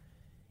Christmas,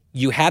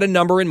 you had a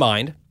number in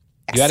mind.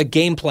 Yes. You had a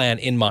game plan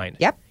in mind.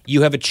 Yep.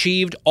 You have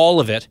achieved all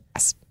of it.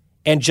 Yes.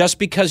 And just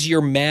because you're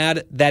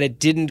mad that it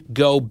didn't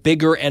go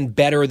bigger and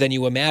better than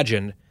you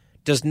imagined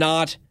does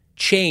not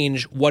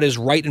change what is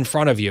right in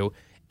front of you.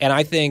 And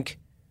I think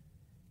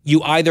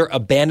you either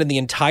abandon the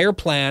entire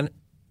plan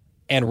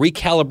and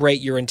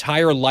recalibrate your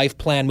entire life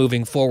plan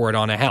moving forward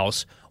on a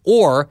house,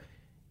 or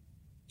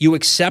you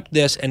accept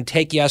this and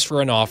take yes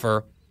for an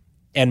offer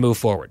and move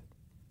forward.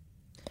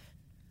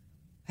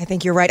 I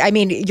think you're right. I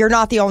mean, you're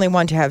not the only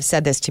one to have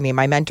said this to me.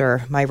 My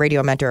mentor, my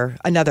radio mentor,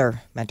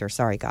 another mentor,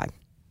 sorry, God.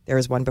 There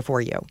was one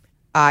before you.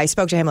 I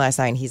spoke to him last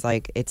night, and he's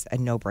like, it's a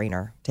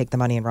no-brainer. Take the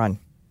money and run.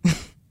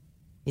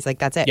 He's like,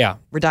 that's it. Yeah.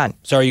 We're done.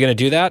 So are you going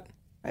to do that?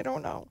 I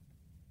don't know.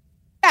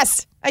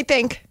 Yes, I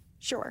think.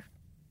 Sure.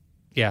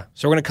 Yeah.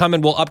 So we're going to come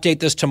and we'll update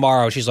this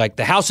tomorrow. She's like,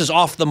 the house is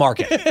off the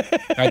market.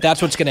 All right,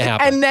 that's what's going to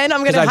happen. And then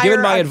I'm going to hire... I've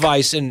given my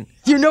advice, and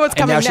you know what's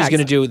coming next. And now she's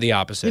going to do the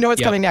opposite. You know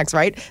what's coming next,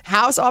 right?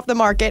 House off the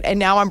market, and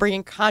now I'm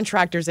bringing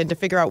contractors in to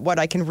figure out what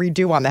I can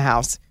redo on the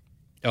house.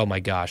 Oh, my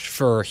gosh,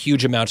 for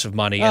huge amounts of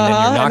money, and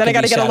then you're not going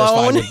to be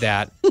satisfied with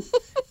that.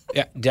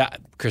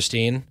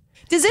 Christine,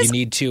 you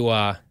need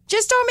to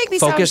just don't make me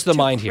focus sound the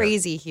mind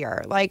crazy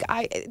here. Like,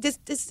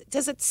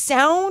 does it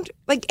sound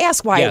like?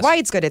 Ask Wyatt. Yes.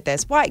 Wyatt's good at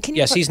this. Why? Can you?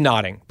 Yes, he's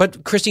nodding.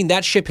 But Christine,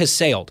 that ship has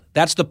sailed.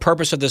 That's the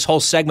purpose of this whole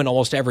segment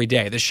almost every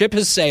day. The ship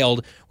has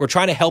sailed. We're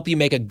trying to help you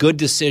make a good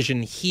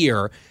decision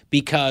here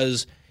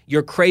because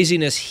your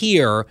craziness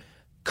here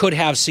could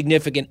have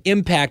significant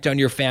impact on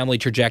your family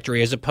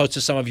trajectory as opposed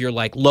to some of your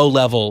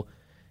low-level,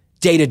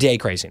 day-to-day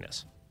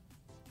craziness.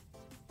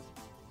 All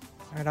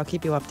right, I'll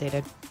keep you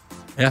updated.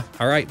 Yeah,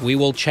 all right. We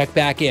will check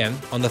back in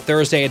on the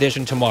Thursday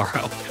edition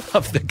tomorrow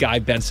of The Guy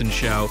Benson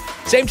Show.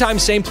 Same time,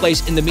 same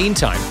place. In the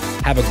meantime,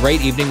 have a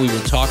great evening. We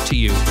will talk to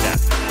you then.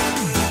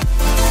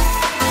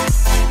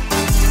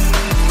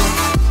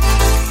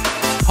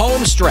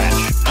 Home stretch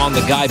on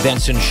The Guy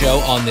Benson Show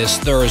on this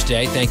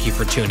Thursday. Thank you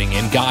for tuning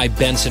in.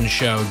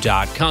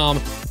 GuyBensonShow.com.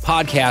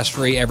 Podcast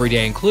free every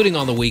day, including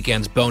on the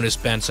weekends. Bonus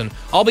Benson.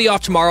 I'll be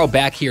off tomorrow,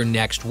 back here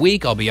next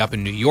week. I'll be up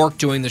in New York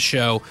doing the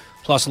show,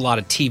 plus a lot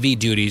of TV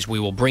duties. We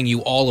will bring you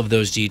all of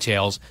those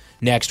details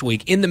next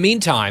week. In the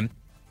meantime,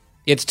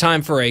 it's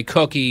time for a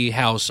Cookie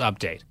House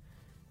update.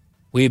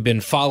 We've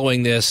been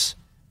following this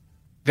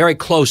very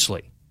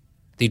closely.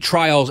 The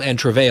trials and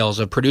travails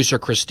of producer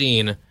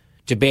Christine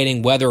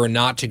debating whether or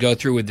not to go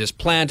through with this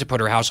plan to put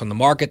her house on the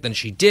market. Then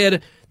she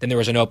did. Then there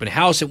was an open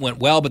house. It went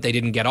well, but they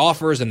didn't get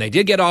offers. And they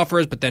did get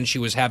offers, but then she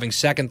was having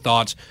second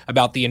thoughts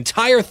about the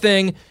entire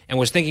thing and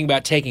was thinking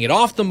about taking it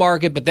off the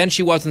market, but then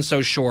she wasn't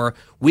so sure.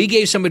 We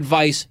gave some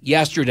advice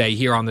yesterday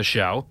here on the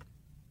show.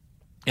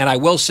 And I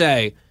will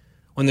say,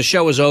 when the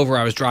show was over,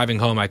 I was driving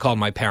home. I called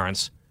my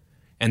parents,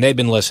 and they'd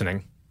been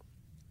listening.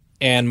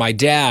 And my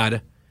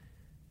dad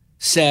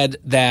said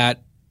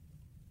that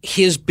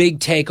his big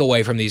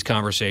takeaway from these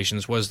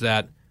conversations was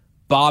that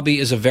Bobby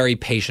is a very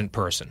patient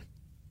person.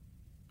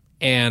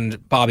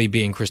 And Bobby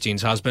being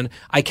Christine's husband,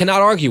 I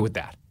cannot argue with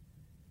that.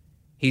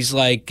 He's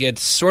like,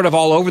 it's sort of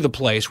all over the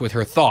place with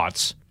her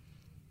thoughts.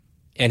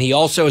 And he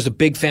also is a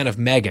big fan of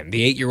Megan,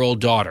 the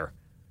 8-year-old daughter,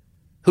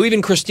 who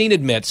even Christine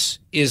admits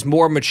is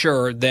more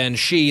mature than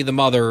she, the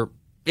mother,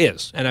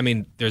 is. And I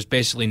mean, there's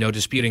basically no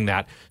disputing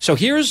that. So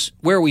here's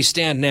where we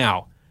stand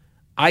now.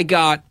 I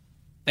got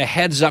a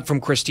heads up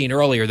from Christine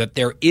earlier that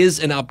there is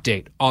an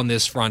update on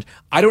this front.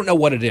 I don't know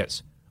what it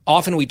is.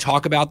 Often we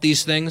talk about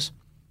these things.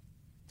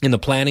 In the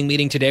planning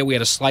meeting today, we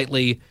had a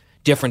slightly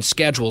different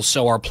schedule,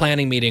 so our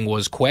planning meeting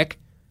was quick.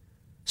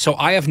 So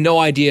I have no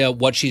idea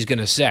what she's going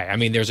to say. I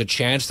mean, there's a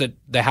chance that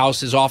the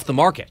house is off the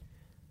market.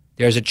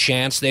 There's a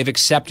chance they've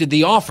accepted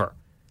the offer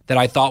that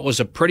I thought was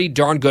a pretty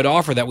darn good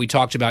offer that we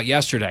talked about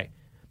yesterday.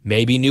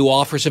 Maybe new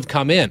offers have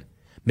come in.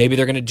 Maybe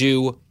they're going to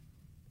do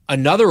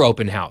another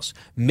open house.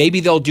 Maybe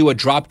they'll do a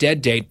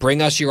drop-dead date,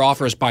 bring us your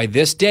offers by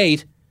this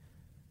date,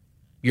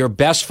 your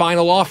best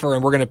final offer,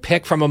 and we're going to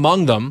pick from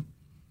among them.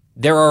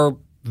 There are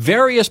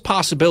various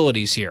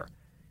possibilities here,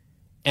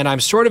 and I'm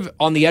sort of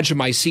on the edge of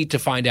my seat to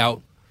find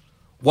out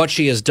what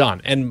she has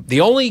done. And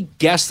the only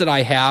guess that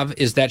I have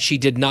is that she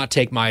did not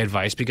take my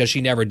advice, because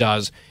she never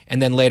does,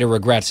 and then later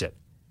regrets it.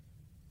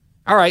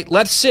 All right,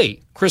 let's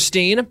see.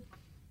 Christine,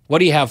 what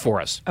do you have for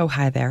us? Oh,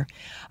 hi there.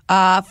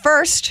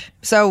 First,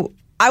 so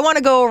I want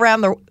to go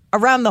around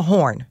the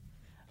horn.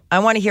 I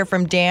want to hear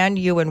from Dan,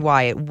 you, and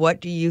Wyatt.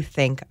 What do you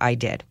think I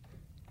did?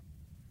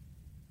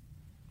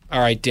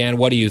 All right, Dan,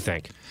 what do you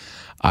think?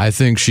 I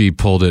think she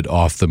pulled it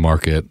off the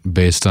market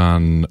based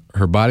on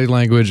her body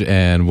language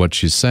and what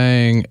she's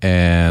saying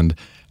and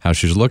how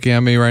she's looking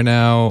at me right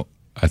now,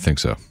 I think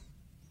so.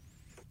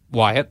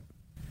 Wyatt?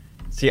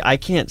 See, I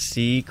can't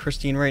see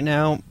Christine right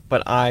now,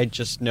 but I,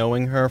 just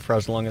knowing her for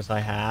as long as I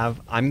have,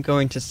 I'm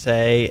going to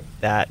say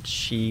that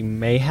she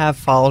may have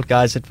followed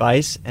Guy's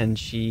advice and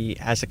she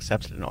has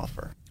accepted an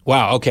offer.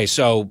 Wow, okay,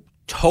 so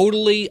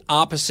totally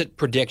opposite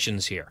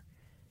predictions here.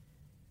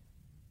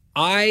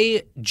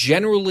 I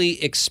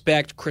generally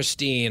expect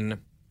Christine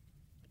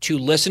to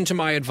listen to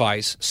my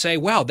advice, say,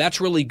 wow,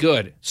 that's really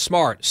good,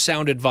 smart,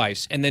 sound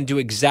advice, and then do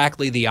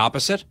exactly the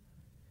opposite.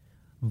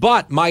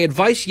 But my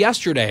advice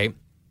yesterday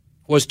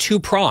was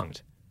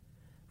two-pronged.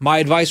 My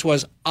advice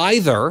was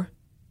either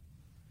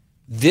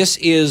this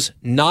is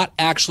not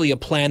actually a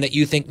plan that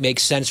you think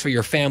makes sense for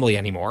your family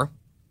anymore,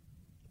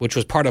 which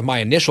was part of my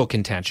initial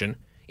contention,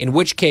 in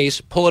which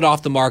case pull it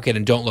off the market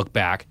and don't look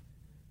back.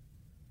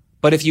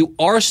 But if you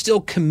are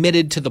still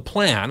committed to the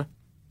plan,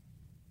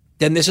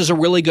 then this is a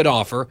really good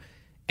offer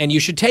and you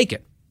should take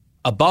it.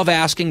 Above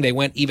asking, they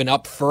went even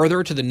up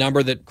further to the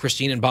number that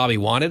Christine and Bobby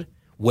wanted,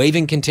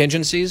 waiving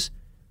contingencies,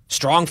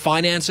 strong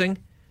financing.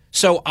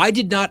 So I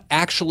did not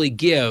actually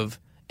give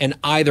an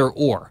either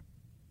or.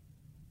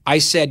 I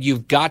said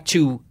you've got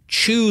to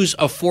choose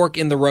a fork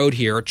in the road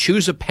here,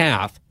 choose a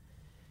path.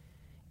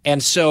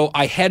 And so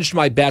I hedged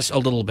my bets a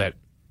little bit.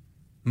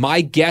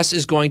 My guess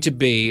is going to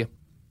be,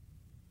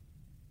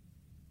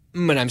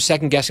 and I'm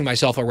second guessing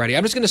myself already,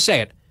 I'm just going to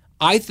say it.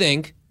 I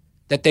think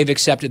that they've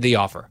accepted the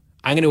offer.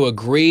 I'm going to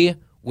agree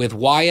with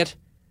Wyatt.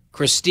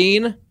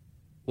 Christine,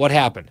 what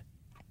happened?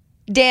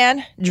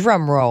 Dan,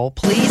 drum roll,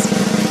 please.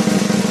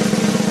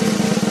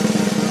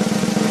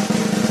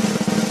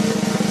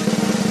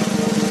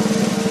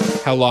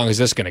 How long is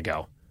this going to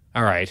go?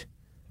 All right.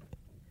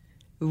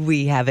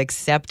 We have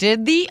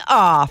accepted the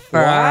offer.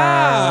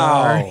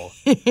 Wow.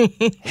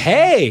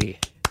 Hey.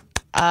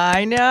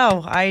 I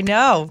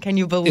know. Can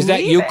you believe it? Is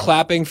that you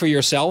clapping for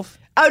yourself?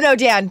 Oh, no,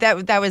 Dan. That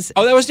was...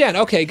 Oh, that was Dan.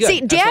 Okay, good.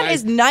 See, Dan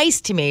is nice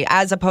to me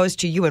as opposed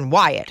to you and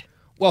Wyatt.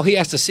 Well, he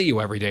has to see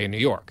you every day in New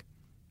York.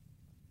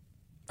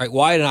 All right,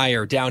 Wyatt and I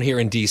are down here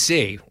in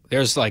D.C.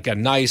 There's like a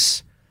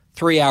nice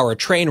 3-hour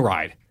train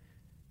ride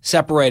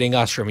separating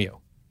us from you.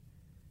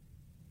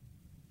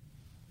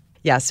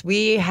 Yes,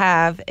 we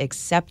have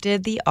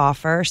accepted the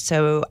offer.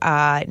 So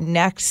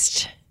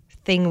next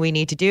thing we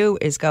need to do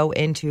is go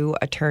into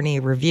attorney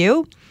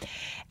review.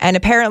 And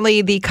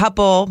apparently the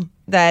couple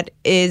that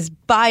is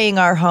buying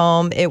our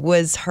home, it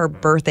was her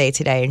birthday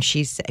today. And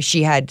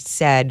she had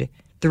said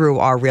through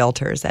our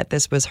realtors that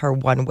this was her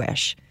one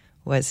wish,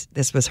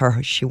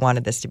 she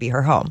wanted this to be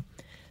her home.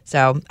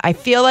 So I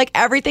feel like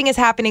everything is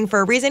happening for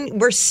a reason.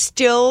 We're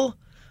still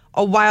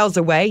a whiles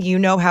away. You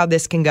know how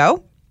this can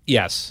go.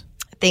 Yes.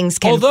 Things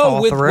can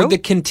fall through. Although with the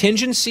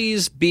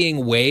contingencies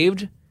being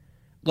waived,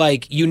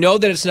 like, you know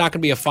that it's not going to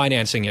be a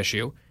financing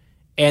issue.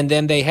 And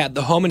then they had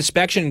the home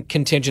inspection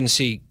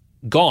contingency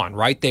gone,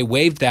 right? They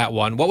waived that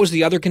one. What was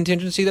the other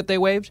contingency that they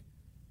waived?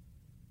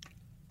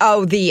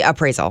 Oh, the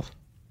appraisal.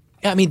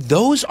 Yeah, I mean,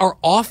 those are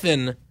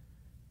often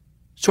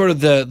sort of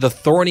the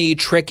thorny,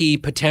 tricky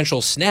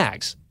potential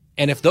snags.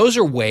 And if those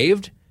are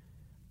waived,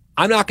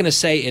 I'm not going to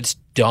say it's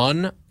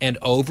done and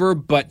over,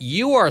 but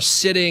you are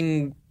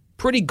sitting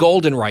pretty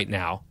golden right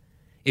now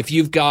if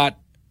you've got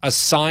a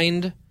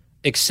signed,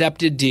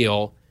 accepted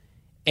deal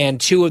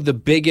and two of the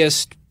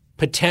biggest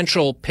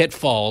potential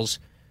pitfalls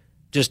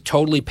just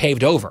totally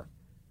paved over.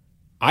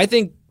 I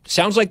think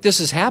sounds like this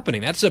is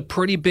happening. That's a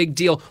pretty big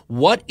deal.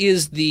 What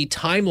is the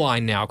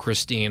timeline now,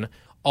 Christine,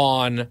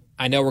 on,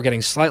 I know we're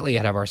getting slightly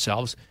ahead of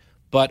ourselves,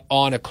 but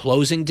on a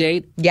closing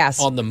date? Yes.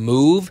 On the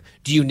move?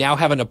 Do you now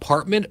have an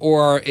apartment,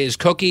 or is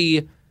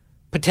Cookie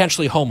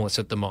potentially homeless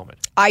at the moment?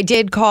 I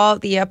did call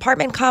the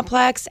apartment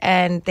complex,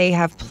 and they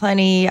have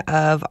plenty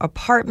of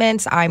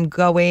apartments. I'm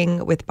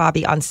going with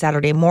Bobby on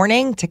Saturday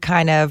morning to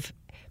kind of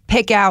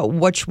pick out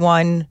which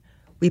one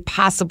we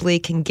possibly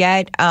can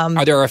get.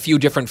 Are there a few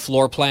different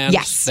floor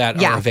plans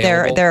that are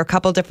available? There are a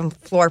couple different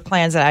floor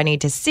plans that I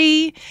need to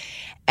see.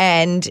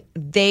 And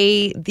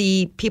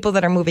the people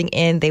that are moving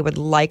in, they would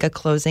like a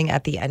closing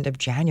at the end of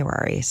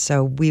January.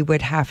 So we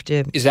would have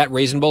to... Is that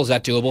reasonable? Is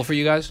that doable for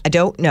you guys? I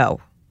don't know.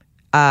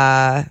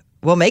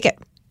 We'll make it.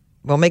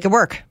 We'll make it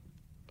work.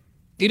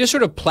 You just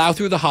sort of plow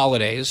through the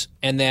holidays,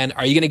 and then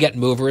are you going to get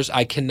movers?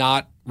 I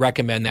cannot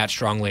recommend that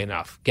strongly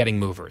enough, getting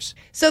movers.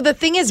 So the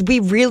thing is, we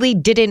really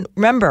didn't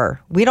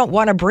remember. We don't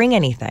want to bring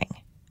anything.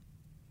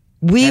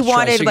 We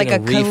wanted like a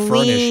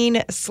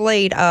clean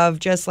slate of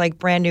just like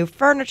brand new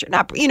furniture.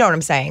 Not, you know what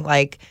I'm saying?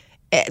 Like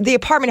the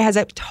apartment has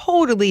a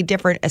totally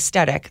different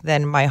aesthetic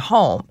than my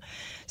home.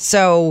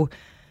 So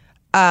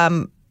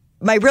my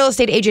real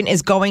estate agent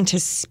is going to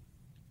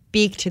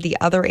speak to the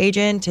other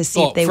agent to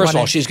see if they want to. First of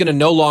all, she's going to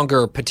no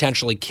longer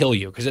potentially kill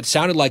you, because it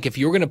sounded like if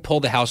you were going to pull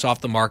the house off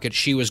the market,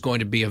 she was going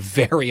to be a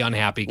very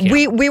unhappy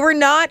camper. We were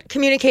not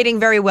communicating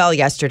very well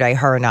yesterday,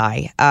 her and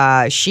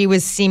I. She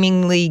was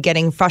seemingly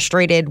getting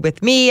frustrated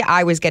with me.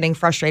 I was getting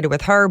frustrated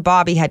with her.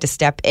 Bobby had to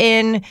step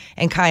in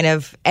and kind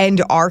of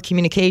end our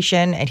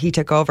communication, and he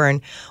took over.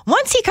 And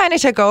once he kind of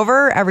took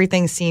over,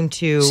 everything seemed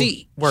to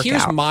work out.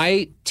 Here's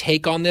my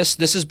take on this.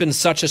 This has been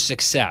such a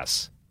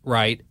success,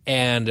 right?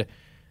 And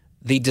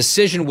the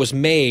decision was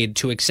made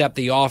to accept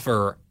the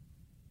offer.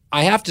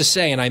 I have to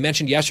say, and I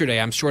mentioned yesterday,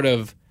 I'm sort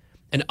of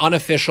an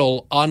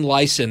unofficial,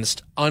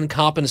 unlicensed,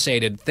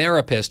 uncompensated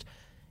therapist.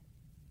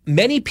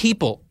 Many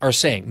people,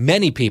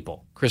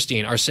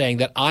 Christine, are saying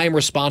that I'm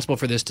responsible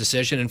for this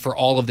decision and for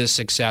all of this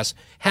success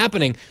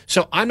happening.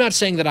 So I'm not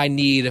saying that I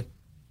need,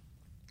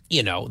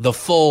 the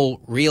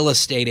full real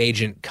estate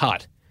agent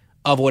cut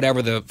of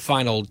whatever the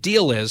final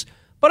deal is.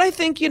 But I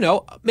think,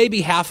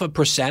 maybe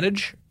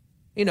 0.5%,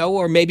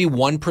 or maybe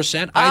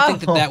 1%. I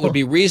think that would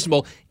be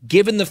reasonable,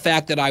 given the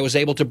fact that I was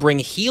able to bring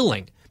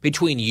healing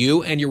between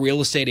you and your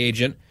real estate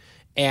agent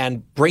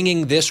and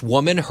bringing this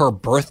woman her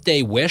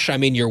birthday wish. I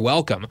mean, you're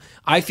welcome.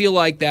 I feel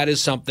like that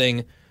is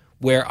something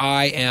where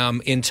I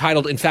am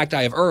entitled. In fact,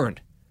 I have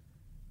earned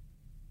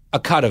a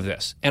cut of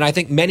this. And I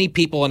think many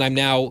people, and I'm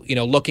now,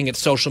 looking at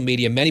social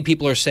media, many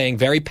people are saying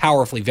very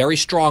powerfully, very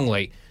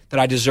strongly that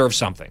I deserve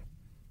something.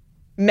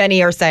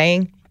 Many are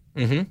saying.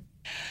 Mm-hmm.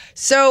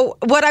 So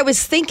what I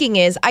was thinking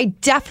is I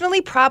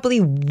definitely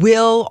probably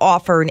will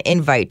offer an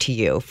invite to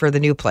you for the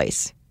new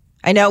place.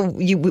 I know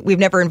we've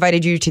never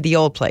invited you to the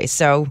old place.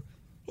 So,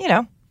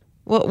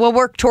 we'll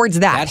work towards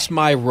that. That's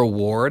my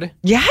reward?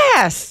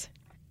 Yes.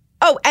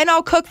 Oh, and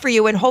I'll cook for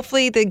you, and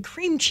hopefully the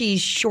cream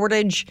cheese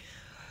shortage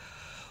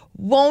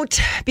won't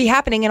be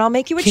happening, and I'll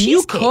make you a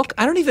cheesecake. Can you cook?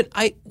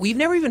 We've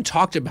never even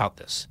talked about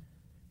this.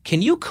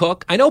 Can you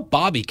cook? I know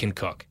Bobby can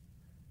cook.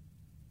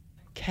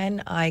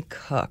 Can I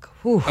cook?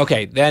 Whew.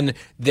 Okay, then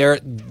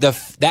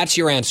that's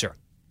your answer.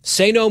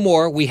 Say no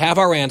more. We have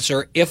our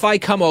answer. If I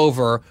come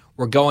over,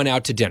 we're going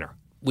out to dinner.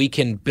 We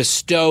can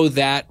bestow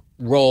that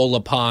role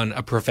upon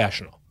a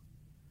professional.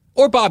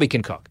 Or Bobby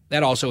can cook.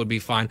 That also would be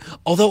fine.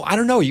 Although, I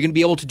don't know, you're going to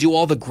be able to do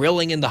all the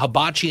grilling and the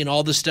hibachi and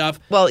all the stuff.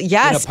 Well,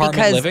 yes,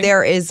 because living?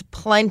 There is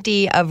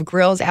plenty of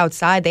grills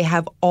outside. They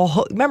have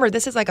remember,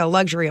 this is like a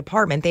luxury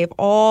apartment. They have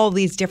all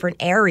these different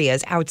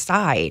areas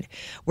outside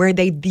where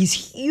these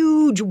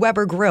huge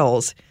Weber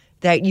grills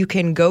that you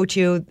can go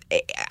to.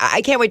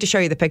 I can't wait to show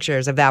you the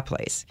pictures of that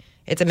place.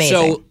 It's amazing.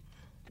 So,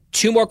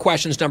 2 more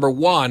questions. Number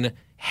 1,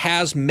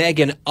 has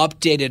Megan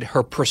updated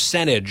her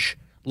percentage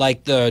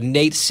like the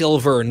Nate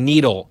Silver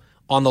needle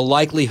on the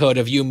likelihood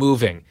of you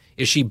moving?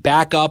 Is she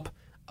back up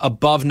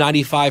above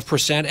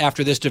 95%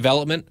 after this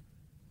development?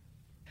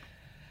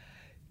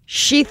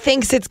 She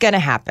thinks it's going to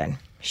happen.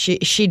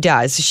 She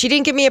does. She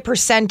didn't give me a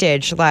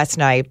percentage last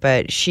night,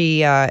 but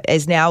she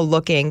is now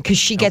looking, because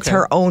she gets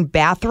her own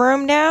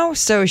bathroom now,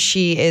 so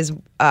she is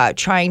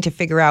trying to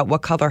figure out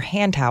what color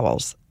hand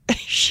towels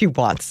she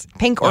wants,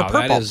 pink or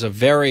purple. That is a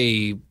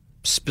very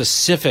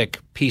specific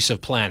piece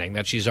of planning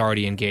that she's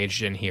already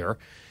engaged in here.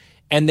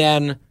 And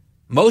then,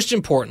 most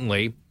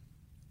importantly,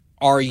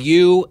 are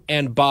you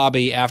and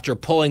Bobby, after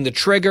pulling the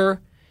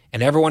trigger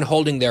and everyone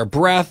holding their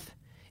breath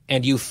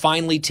and you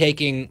finally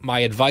taking my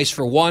advice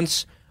for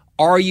once,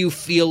 are you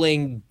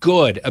feeling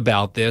good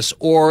about this,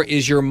 or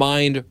is your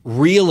mind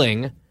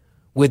reeling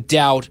with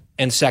doubt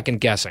and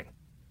second guessing?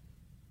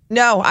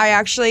 No, I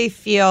actually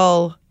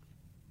feel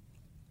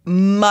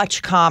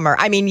much calmer.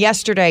 I mean,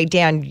 yesterday,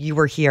 Dan, you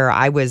were here.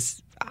 I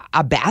was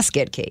a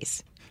basket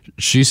case.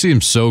 She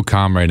seems so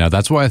calm right now.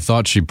 That's why I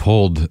thought she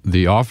pulled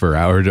the offer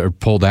out or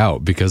pulled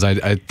out, because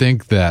I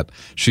think that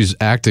she's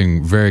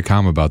acting very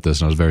calm about this,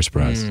 and I was very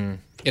surprised.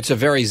 It's a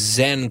very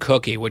Zen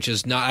cookie, which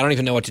is not, I don't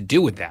even know what to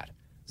do with that.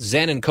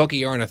 Zen and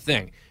cookie aren't a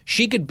thing.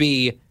 She could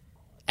be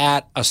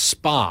at a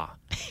spa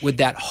with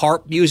that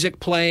harp music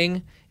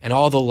playing and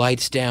all the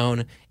lights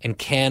down and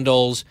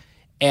candles,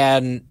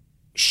 and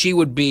she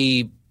would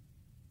be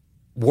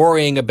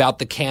worrying about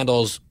the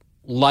candles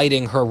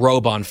lighting her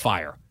robe on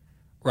fire,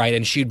 right?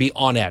 And she'd be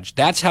on edge.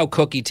 That's how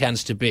Cookie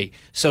tends to be.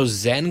 So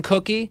Zen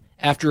Cookie,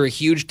 after a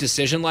huge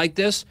decision like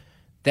this,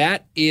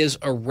 that is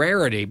a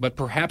rarity, but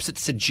perhaps it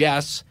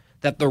suggests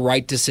that the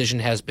right decision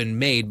has been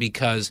made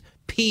because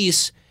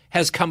peace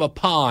has come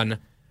upon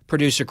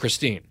producer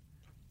Christine.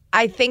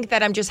 I think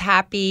that I'm just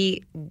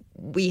happy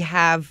we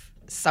have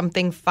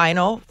something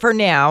final for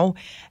now.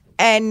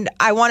 And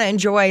I want to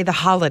enjoy the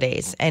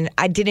holidays, and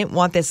I didn't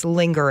want this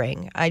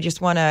lingering. I just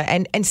want to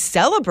and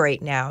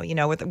celebrate now.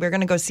 We're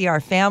going to go see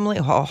our family,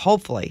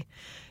 hopefully.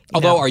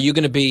 Although, are you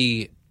going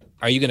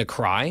to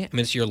cry? I mean,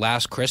 it's your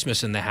last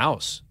Christmas in the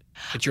house.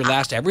 It's your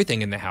last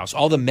everything in the house.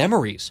 All the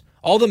memories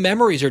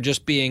are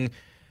just being,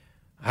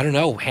 I don't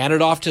know,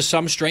 handed off to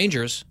some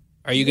strangers.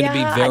 Are you going to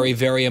be very,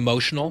 very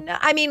emotional? No,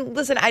 I mean,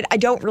 listen, I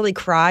don't really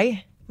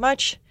cry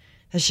much.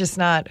 It's just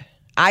not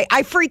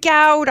I freak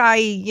out.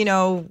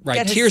 Right,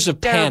 get tears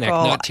of panic,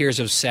 hysterical. not tears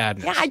of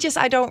sadness. Yeah,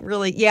 I don't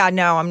really. Yeah,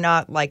 no, I'm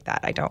not like that.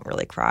 I don't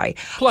really cry.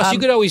 Plus, you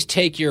could always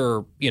take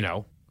your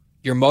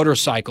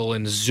motorcycle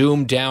and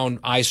zoom down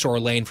Eyesore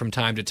Lane from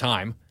time to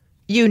time.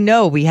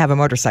 We have a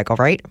motorcycle,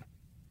 right?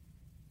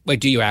 Wait,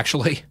 do you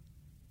actually?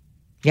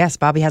 Yes,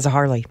 Bobby has a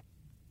Harley.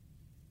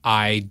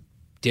 I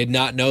did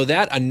not know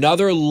that.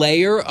 Another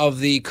layer of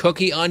the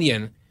cookie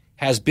onion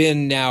has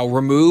been now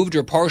removed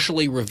or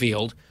partially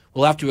revealed.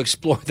 We'll have to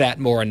explore that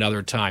more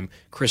another time.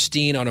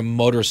 Christine on a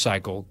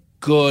motorcycle.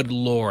 Good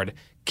Lord.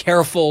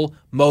 Careful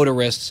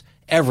motorists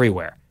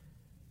everywhere.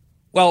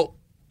 Well,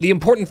 the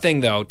important thing,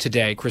 though,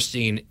 today,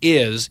 Christine,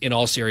 is, in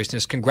all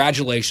seriousness,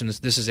 congratulations.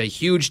 This is a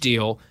huge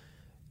deal.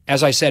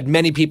 As I said,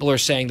 many people are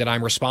saying that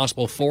I'm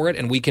responsible for it,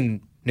 and we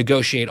can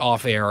negotiate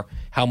off air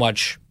how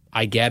much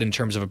I get in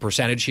terms of a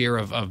percentage here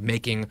of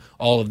making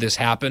all of this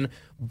happen.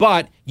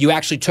 But you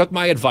actually took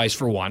my advice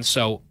for once,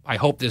 so I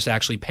hope this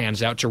actually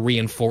pans out to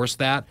reinforce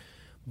that.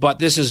 But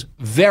this is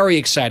very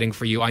exciting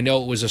for you. I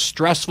know it was a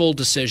stressful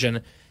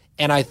decision,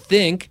 and I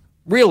think,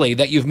 really,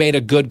 that you've made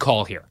a good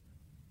call here.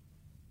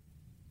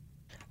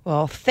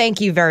 Well,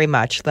 thank you very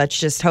much. Let's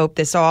just hope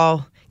this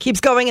all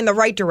keeps going in the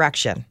right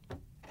direction.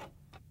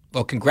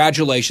 Well,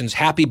 congratulations.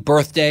 Happy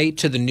birthday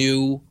to the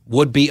new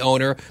would-be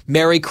owner.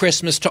 Merry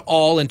Christmas to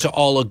all, and to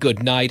all a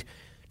good night.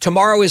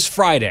 Tomorrow is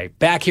Friday.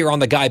 Back here on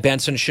The Guy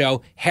Benson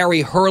Show.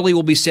 Harry Hurley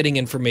will be sitting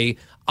in for me.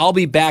 I'll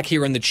be back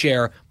here in the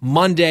chair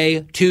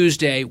Monday,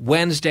 Tuesday,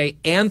 Wednesday,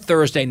 and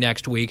Thursday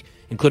next week,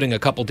 including a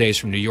couple days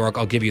from New York.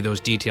 I'll give you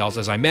those details,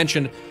 as I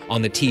mentioned,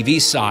 on the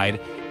TV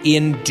side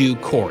in due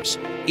course.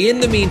 In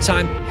the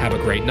meantime, have a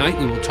great night.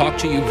 We will talk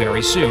to you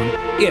very soon.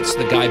 It's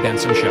The Guy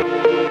Benson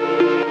Show.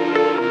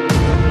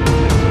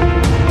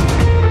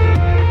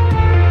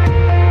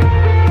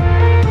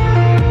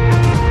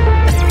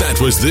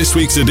 Was this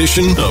week's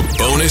edition of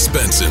Bonus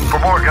Benson. For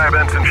more Guy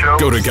Benson Show,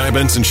 go to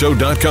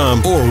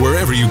GuyBensonShow.com or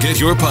wherever you get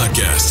your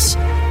podcasts.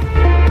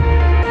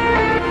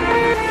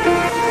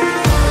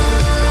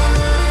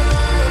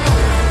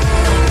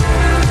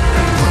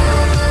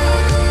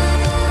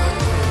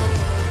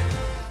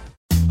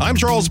 I'm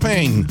Charles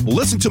Payne.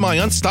 Listen to my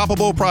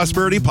Unstoppable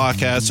Prosperity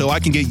podcast so I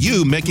can get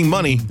you making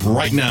money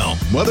right now.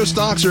 Whether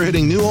stocks are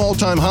hitting new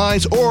all-time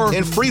highs or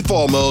in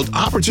free-fall mode,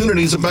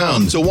 opportunities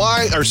abound. So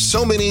why are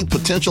so many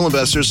potential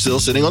investors still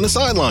sitting on the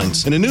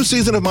sidelines? In a new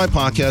season of my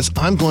podcast,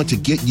 I'm going to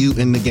get you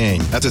in the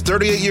game. After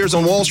 38 years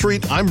on Wall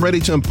Street, I'm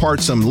ready to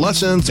impart some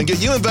lessons and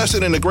get you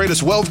invested in the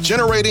greatest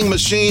wealth-generating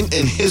machine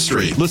in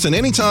history. Listen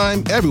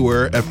anytime,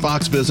 everywhere at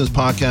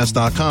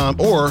foxbusinesspodcast.com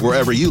or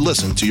wherever you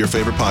listen to your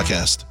favorite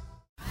podcast.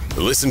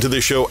 Listen to the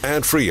show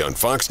ad-free on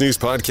Fox News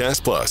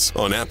Podcast Plus,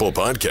 on Apple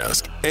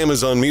Podcast,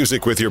 Amazon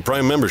Music with your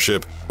Prime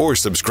membership, or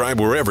subscribe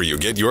wherever you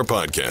get your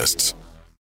podcasts.